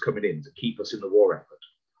convoys coming in to keep us in the war effort.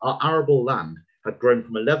 Our arable land had grown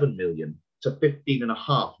from 11 million to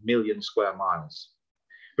 15.5 million square miles.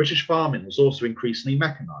 British farming was also increasingly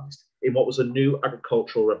mechanised in what was a new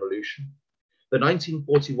agricultural revolution. The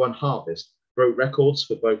 1941 harvest broke records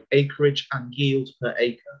for both acreage and yield per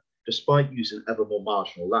acre, despite using ever more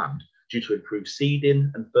marginal land due to improved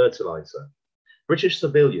seeding and fertiliser. British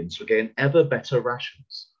civilians were getting ever better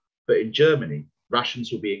rations, but in Germany,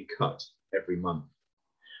 rations were being cut every month.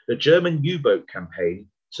 The German U-boat campaign,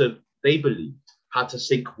 they believed, had to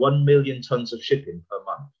sink 1 million tons of shipping per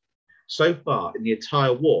month. So far in the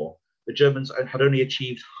entire war, the Germans had only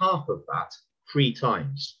achieved half of that 3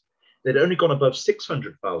 times. They'd only gone above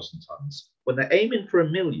 600,000 tons when they're aiming for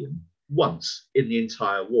 1 million once in the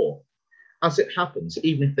entire war. As it happens,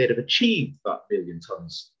 even if they'd have achieved that 1 million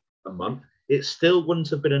tons a month, it still wouldn't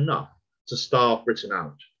have been enough to starve Britain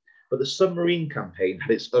out. But the submarine campaign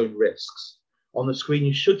had its own risks. On the screen,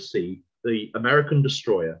 you should see the American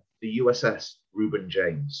destroyer, the USS Reuben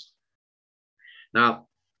James. Now,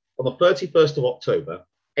 on the 31st of October,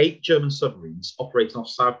 8 German submarines operating off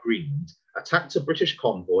South Greenland attacked a British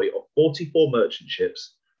convoy of 44 merchant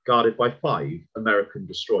ships guarded by 5 American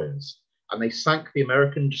destroyers, and they sank the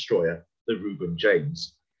American destroyer, the Reuben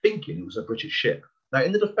James, thinking it was a British ship. Now,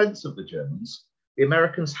 in the defense of the Germans, the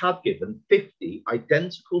Americans had given 50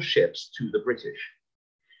 identical ships to the British,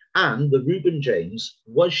 and the Reuben James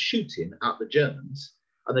was shooting at the Germans,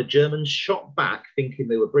 and the Germans shot back thinking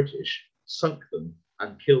they were British, sunk them,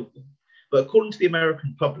 and killed them. But according to the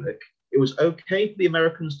American public, it was okay for the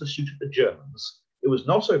Americans to shoot at the Germans. It was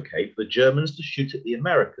not okay for the Germans to shoot at the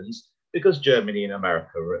Americans because Germany and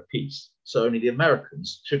America are at peace. So only the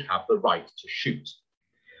Americans should have the right to shoot.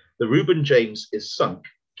 The Reuben James is sunk,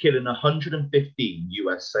 killing 115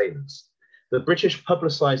 US sailors. The British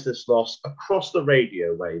publicised this loss across the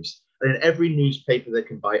radio waves and in every newspaper they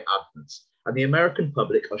can buy adverts. And the American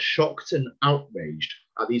public are shocked and outraged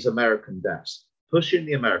at these American deaths, pushing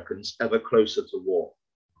the Americans ever closer to war.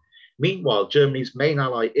 Meanwhile, Germany's main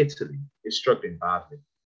ally, Italy, is struggling badly.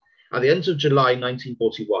 At the end of July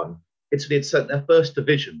 1941, Italy had sent their first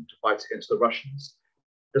division to fight against the Russians,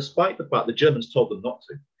 despite the fact the Germans told them not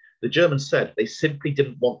to. The Germans said they simply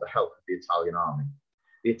didn't want the help of the Italian army.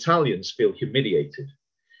 The Italians feel humiliated.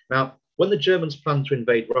 Now, when the Germans planned to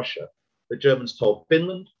invade Russia, the Germans told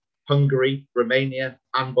Finland, Hungary, Romania,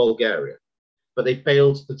 and Bulgaria, but they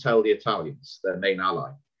failed to tell the Italians, their main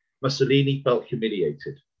ally. Mussolini felt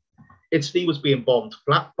humiliated. Italy was being bombed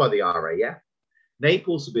flat by the RAF.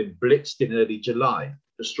 Naples had been blitzed in early July,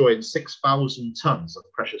 destroying 6,000 tons of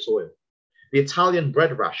precious oil. The Italian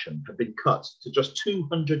bread ration had been cut to just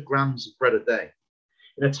 200 grams of bread a day.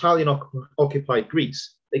 In Italian-occupied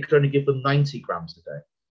Greece, they could only give them 90 grams a day.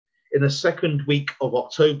 In the second week of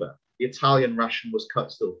October, the Italian ration was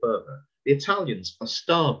cut still further. The Italians are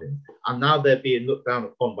starving, and now they're being looked down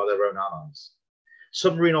upon by their own allies.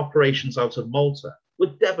 Submarine operations out of Malta were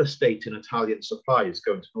devastating Italian supplies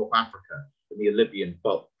going to North Africa and the Libyan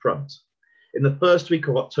front. In the first week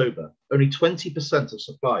of October, only 20% of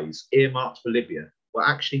supplies earmarked for Libya were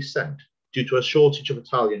actually sent due to a shortage of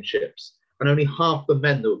Italian ships, and only half the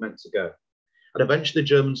men that were meant to go. And eventually the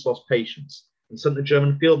Germans lost patience and sent the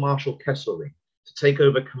German Field Marshal Kesselring to take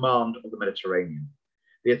over command of the Mediterranean.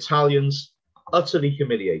 The Italians, utterly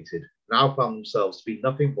humiliated, now found themselves to be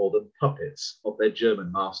nothing more than puppets of their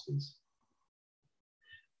German masters.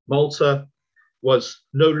 Malta was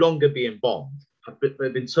no longer being bombed, had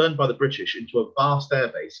been turned by the British into a vast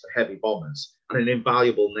airbase for heavy bombers and an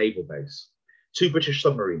invaluable naval base. 2 British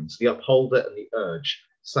submarines, the Upholder and the Urge,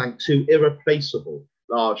 sank 2 irreplaceable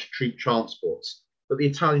large troop transports that the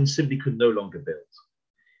Italians simply could no longer build.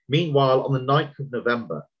 Meanwhile, on the 9th of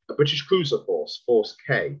November, a British cruiser force, Force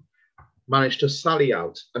K, managed to sally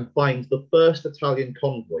out and find the first Italian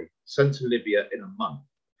convoy sent to Libya in a month.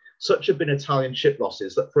 Such had been Italian ship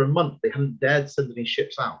losses that for a month they hadn't dared send any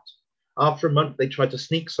ships out. After a month, they tried to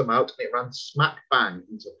sneak some out and it ran smack bang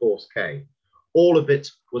into Force K. All of it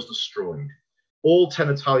was destroyed. All 10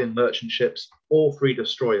 Italian merchant ships, all 3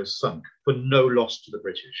 destroyers sunk for no loss to the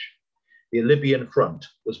British. The Libyan front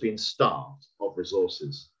was being starved of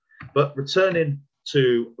resources. But returning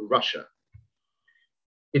to Russia,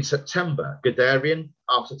 in September, Guderian,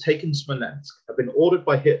 after taking Smolensk, had been ordered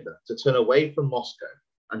by Hitler to turn away from Moscow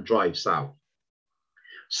and drive south.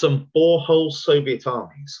 Some 4 whole Soviet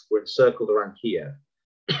armies were encircled around Kiev,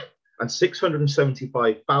 and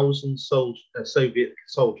 675,000 Soviet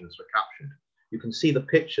soldiers were captured. You can see the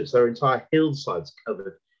pictures, their entire hillsides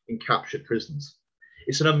covered in captured prisoners.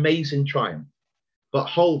 It's an amazing triumph. But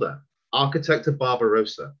Holder, architect of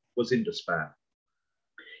Barbarossa, was in despair.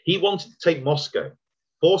 He wanted to take Moscow,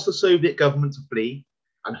 force the Soviet government to flee,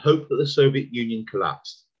 and hope that the Soviet Union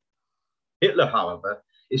collapsed. Hitler, however,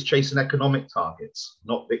 is chasing economic targets,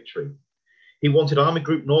 not victory. He wanted Army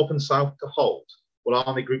Group North and South to hold, while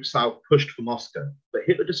Army Group South pushed for Moscow, but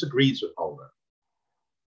Hitler disagrees with Holder.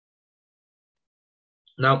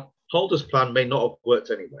 Now, Holder's plan may not have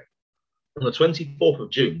worked anyway. On the 24th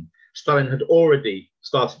of June, Stalin had already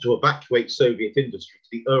started to evacuate Soviet industry to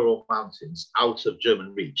the Ural Mountains out of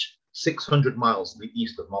German reach, 600 miles to the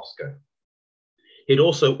east of Moscow. He had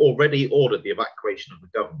also already ordered the evacuation of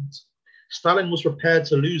the government. Stalin was prepared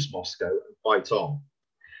to lose Moscow and fight on.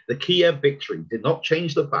 The Kiev victory did not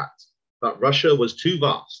change the fact that Russia was too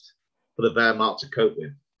vast for the Wehrmacht to cope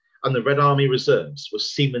with, and the Red Army reserves were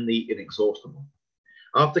seemingly inexhaustible.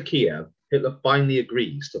 After Kiev, Hitler finally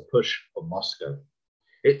agrees to push for Moscow.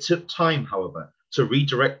 It took time, however, to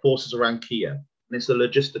redirect forces around Kiev, and it's a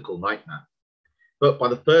logistical nightmare. But by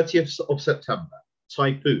the 30th of September,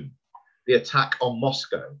 Typhoon, the attack on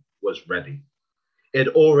Moscow, was ready. It had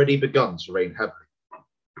already begun to rain heavily.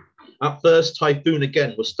 At first, Typhoon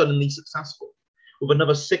again was stunningly successful, with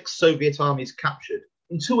another 6 Soviet armies captured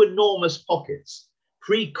in 2 enormous pockets.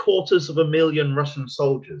 750,000 Russian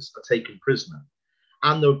soldiers are taken prisoner.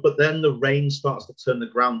 But then the rain starts to turn the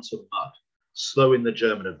ground to mud, slowing the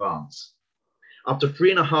German advance. After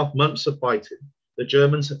 3.5 months of fighting, the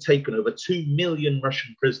Germans have taken over 2 million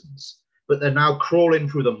Russian prisoners, but they're now crawling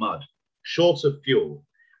through the mud, short of fuel,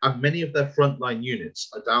 and many of their frontline units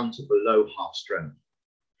are down to below half strength.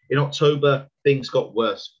 In October, things got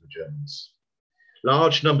worse for the Germans.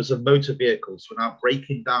 Large numbers of motor vehicles were now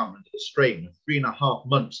breaking down under the strain of 3.5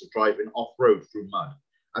 months of driving off-road through mud,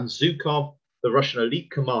 and Zhukov, the Russian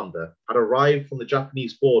elite commander, had arrived from the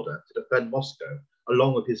Japanese border to defend Moscow,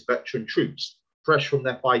 along with his veteran troops, fresh from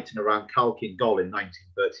their fighting around Khalkhin Gol in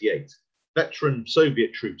 1938, veteran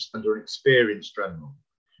Soviet troops under an experienced general.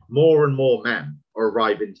 More and more men are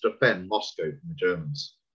arriving to defend Moscow from the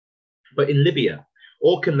Germans. But in Libya,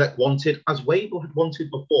 Auchinleck wanted, as Wavell had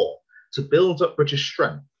wanted before, to build up British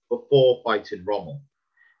strength before fighting Rommel.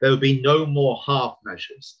 There would be no more half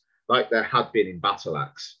measures like there had been in Battle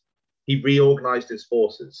Axe. He reorganised his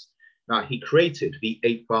forces. Now, he created the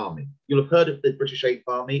 8th Army. You'll have heard of the British 8th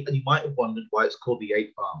Army, and you might have wondered why it's called the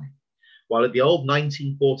 8th Army. While the old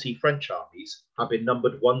 1940 French armies have been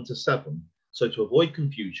numbered 1 to 7, so to avoid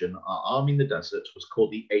confusion, our army in the desert was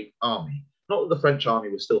called the 8th Army. Not that the French army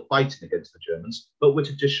was still fighting against the Germans, but were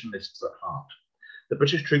traditionalists at heart. The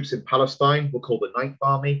British troops in Palestine were called the 9th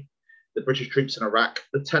Army. The British troops in Iraq,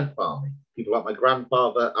 the 10th Army. People like my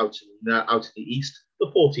grandfather out in the east,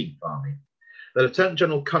 the 14th Army. The Lieutenant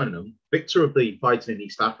General Cunningham, victor of the fighting in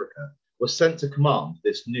East Africa, was sent to command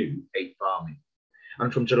this new 8th Army.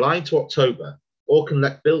 And from July to October,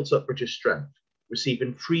 Auchinleck built up British strength,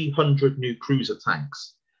 receiving 300 new cruiser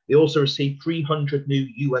tanks. They also received 300 new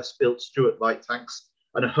US-built Stuart light tanks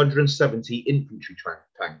and 170 infantry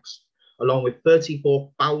tanks, along with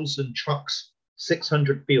 34,000 trucks,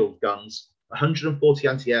 600 field guns, 140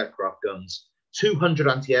 anti-aircraft guns, 200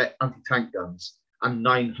 anti-tank guns, and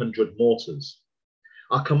 900 mortars.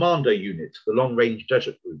 Our commando unit, the Long Range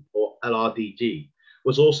Desert Group, or LRDG,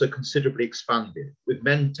 was also considerably expanded, with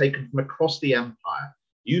men taken from across the empire,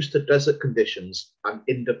 used to desert conditions and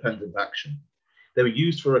independent action. They were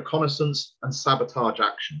used for reconnaissance and sabotage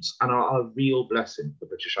actions and are a real blessing for the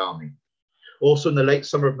British Army. Also in the late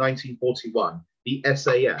summer of 1941, the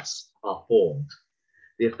SAS are formed.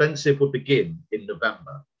 The offensive would begin in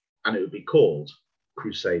November, and it would be called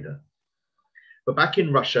Crusader. But back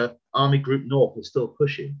in Russia, Army Group North is still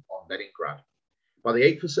pushing on Leningrad. By the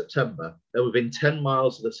 8th of September, they were within 10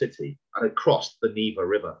 miles of the city and had crossed the Neva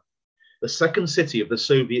River. The second city of the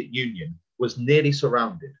Soviet Union was nearly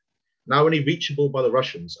surrounded, now only reachable by the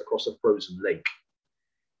Russians across a frozen lake.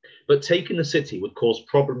 But taking the city would cause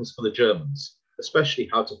problems for the Germans, especially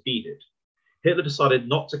how to feed it. Hitler decided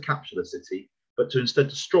not to capture the city, but to instead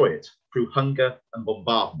destroy it through hunger and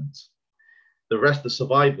bombardment. The rest of the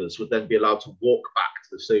survivors would then be allowed to walk back to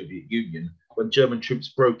the Soviet Union when German troops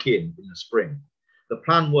broke in the spring. The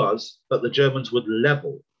plan was that the Germans would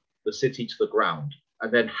level the city to the ground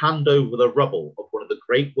and then hand over the rubble of one of the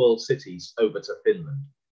great world cities over to Finland.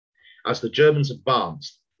 As the Germans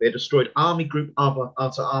advanced, they destroyed army group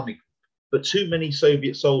after army group, but too many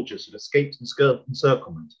Soviet soldiers had escaped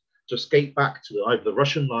encirclement to escape back to either the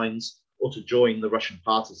Russian lines or to join the Russian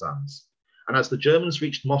partisans. And as the Germans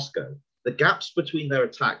reached Moscow, the gaps between their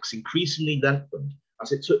attacks increasingly lengthened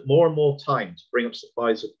as it took more and more time to bring up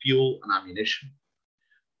supplies of fuel and ammunition.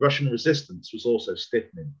 Russian resistance was also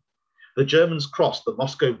stiffening. The Germans crossed the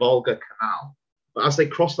Moscow-Volga Canal, but as they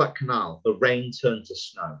crossed that canal, the rain turned to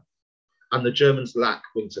snow, and the Germans lacked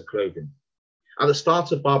winter clothing. At the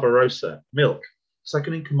start of Barbarossa, Milk,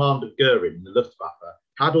 second in command of Goering in the Luftwaffe,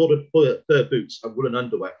 had ordered fur boots and woolen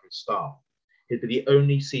underwear for his staff. He'd be the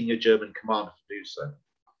only senior German commander to do so.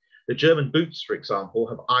 The German boots, for example,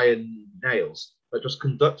 have iron nails that just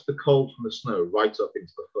conduct the cold from the snow right up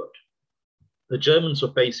into the foot. The Germans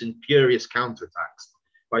were facing furious counterattacks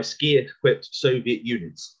by ski-equipped Soviet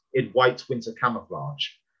units in white winter camouflage,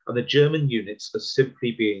 and the German units are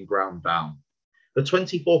simply being ground down. The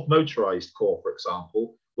 24th Motorized Corps, for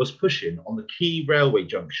example, was pushing on the key railway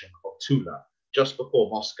junction of Tula just before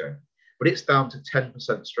Moscow, but it's down to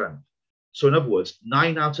 10% strength. So in other words,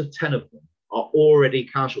 9 out of 10 of them are already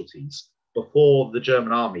casualties before the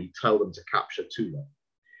German army tell them to capture Tula.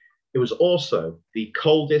 It was also the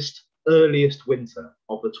coldest, earliest winter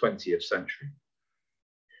of the 20th century.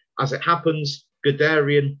 As it happens,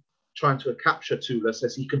 Guderian, trying to capture Tula,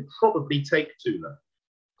 says he can probably take Tula.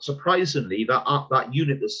 Surprisingly, that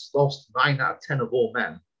unit that's lost 9 out of 10 of all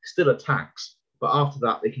men still attacks, but after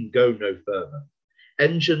that they can go no further.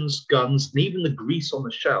 Engines, guns, and even the grease on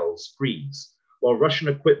the shells freeze, while Russian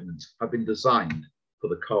equipment had been designed for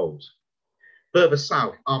the cold. Further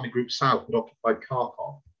south, Army Group South had occupied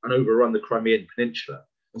Kharkov and overrun the Crimean Peninsula,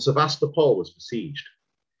 and Sevastopol was besieged.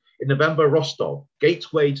 In November, Rostov,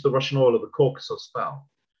 gateway to the Russian oil of the Caucasus, fell.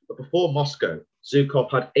 But before Moscow, Zhukov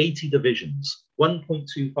had 80 divisions,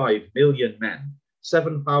 1.25 million men,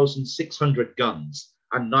 7,600 guns,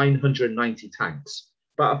 and 990 tanks.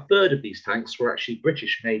 About a third of these tanks were actually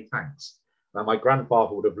British-made tanks. Now, my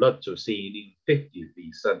grandfather would have loved to have seen even 50 of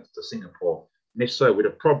these sent to Singapore, and if so, would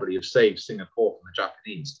have probably have saved Singapore from the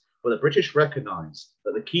Japanese. But the British recognised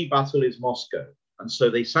that the key battle is Moscow, and so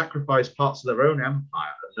they sacrificed parts of their own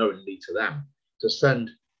empire, unknowingly to them, to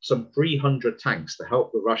send some 300 tanks to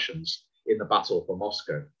help the Russians in the battle for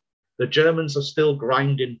Moscow. The Germans are still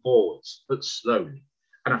grinding forwards, but slowly,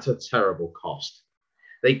 and at a terrible cost.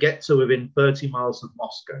 They get to within 30 miles of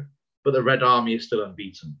Moscow, but the Red Army is still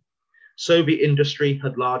unbeaten. Soviet industry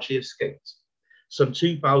had largely escaped. Some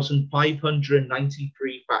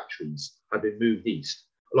 2,593 factories had been moved east,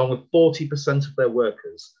 along with 40% of their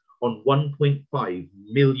workers on 1.5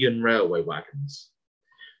 million railway wagons.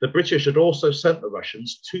 The British had also sent the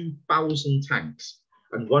Russians 2,000 tanks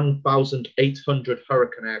and 1,800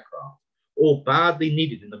 Hurricane aircraft, all badly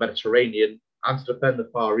needed in the Mediterranean and to defend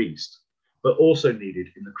the Far East, but also needed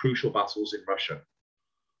in the crucial battles in Russia.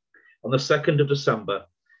 On the 2nd of December,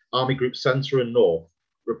 Army Group Centre and North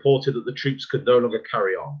reported that the troops could no longer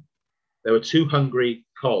carry on. They were too hungry,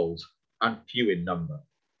 cold, and few in number.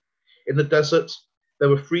 In the desert, there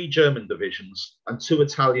were 3 German divisions and 2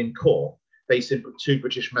 Italian corps facing 2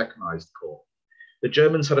 British mechanised corps. The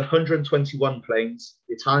Germans had 121 planes,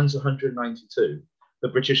 the Italians 192, the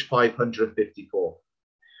British 554.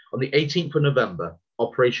 On the 18th of November,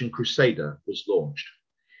 Operation Crusader was launched.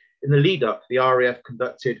 In the lead-up, the RAF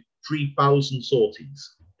conducted 3,000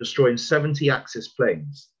 sorties, destroying 70 Axis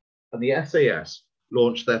planes, and the SAS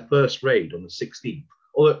launched their first raid on the 16th,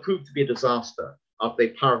 although it proved to be a disaster after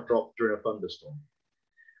they paradropped during a thunderstorm.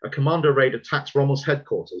 A commando raid attacked Rommel's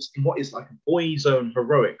headquarters in what is like a boy's own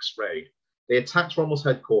heroics raid. They attacked Rommel's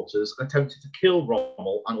headquarters and attempted to kill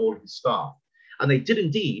Rommel and all of his staff. And they did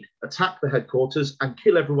indeed attack the headquarters and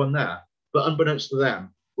kill everyone there. But unbeknownst to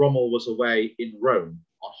them, Rommel was away in Rome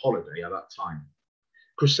on holiday at that time.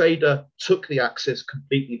 Crusader took the Axis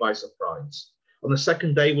completely by surprise. On the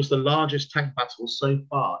second day was the largest tank battle so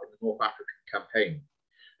far in the North African campaign.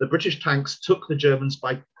 The British tanks took the Germans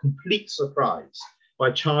by complete surprise by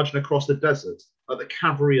charging across the desert like the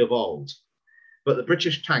cavalry of old. But the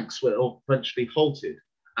British tanks were eventually halted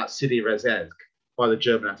at Sidi Rezegh by the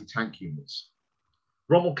German anti-tank units.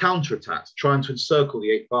 Rommel counterattacked, trying to encircle the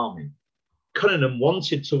 8th Army. Cunningham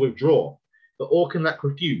wanted to withdraw, but Auchinleck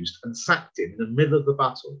refused and sacked him in the middle of the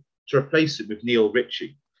battle to replace him with Neil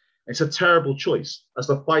Ritchie. It's a terrible choice, as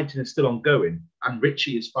the fighting is still ongoing and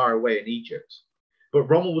Ritchie is far away in Egypt. But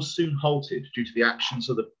Rommel was soon halted due to the actions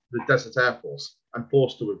of the Desert Air Force and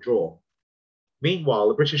forced to withdraw. Meanwhile,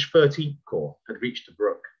 the British 13th Corps had reached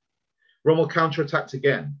Tobruk. Rommel counterattacked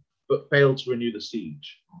again, but failed to renew the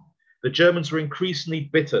siege. The Germans were increasingly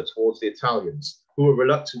bitter towards the Italians, who were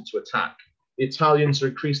reluctant to attack. The Italians were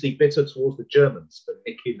increasingly bitter towards the Germans for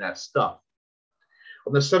nicking their stuff.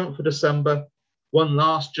 On the 7th of December, one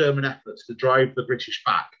last German effort to drive the British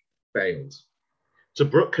back failed.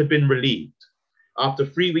 Tobruk had been relieved. After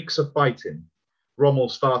 3 weeks of fighting, Rommel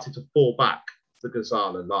started to fall back the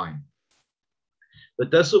Gazala line. The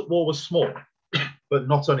Desert War was small, but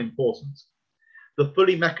not unimportant. The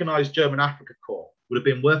fully mechanized German Africa Corps would have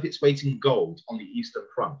been worth its weight in gold on the Eastern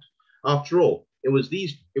Front. After all, it were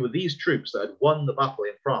these troops that had won the battle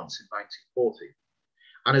in France in 1940.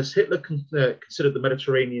 And as Hitler considered the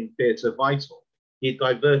Mediterranean theatre vital, he had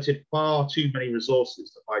diverted far too many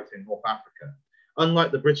resources to fight in North Africa,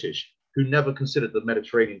 unlike the British, who never considered the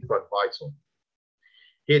Mediterranean front vital.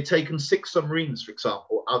 He had taken 6 submarines, for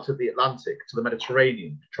example, out of the Atlantic to the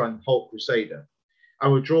Mediterranean to try and halt Crusader,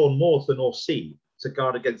 and withdrawn more to the North Sea to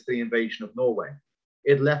guard against the invasion of Norway.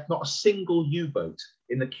 It had left not a single U-boat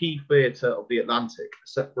in the key theatre of the Atlantic,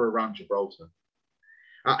 except for around Gibraltar.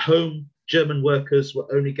 At home, German workers were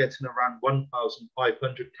only getting around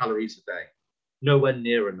 1,500 calories a day, nowhere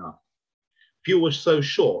near enough. Fuel was so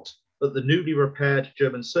short that the newly repaired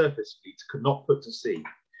German surface fleet could not put to sea,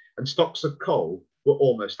 and stocks of coal were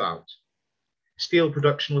almost out. Steel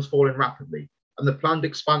production was falling rapidly, and the planned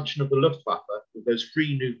expansion of the Luftwaffe with those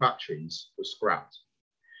 3 new factories was scrapped.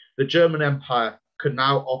 The German Empire could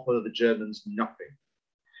now offer the Germans nothing.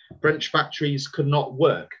 French factories could not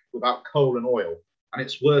work without coal and oil, and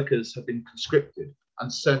its workers had been conscripted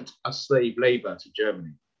and sent as slave labour to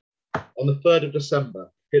Germany. On the 3rd of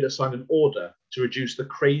December, Hitler signed an order to reduce the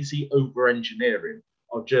crazy over-engineering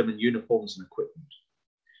of German uniforms and equipment.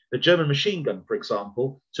 The German machine gun, for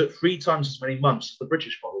example, took 3 times as many months as the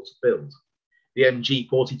British model to build. The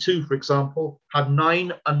MG42, for example, had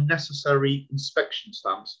 9 unnecessary inspection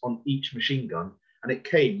stamps on each machine gun, and it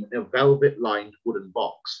came in a velvet-lined wooden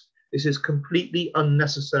box. This is completely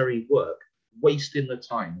unnecessary work, wasting the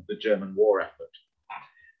time of the German war effort.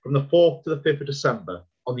 From the 4th to the 5th of December,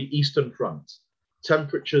 on the Eastern Front,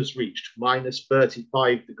 temperatures reached minus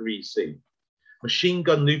 35 degrees C. Machine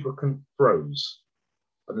gun lubricant froze,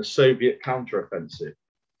 and the Soviet counteroffensive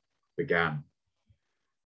began.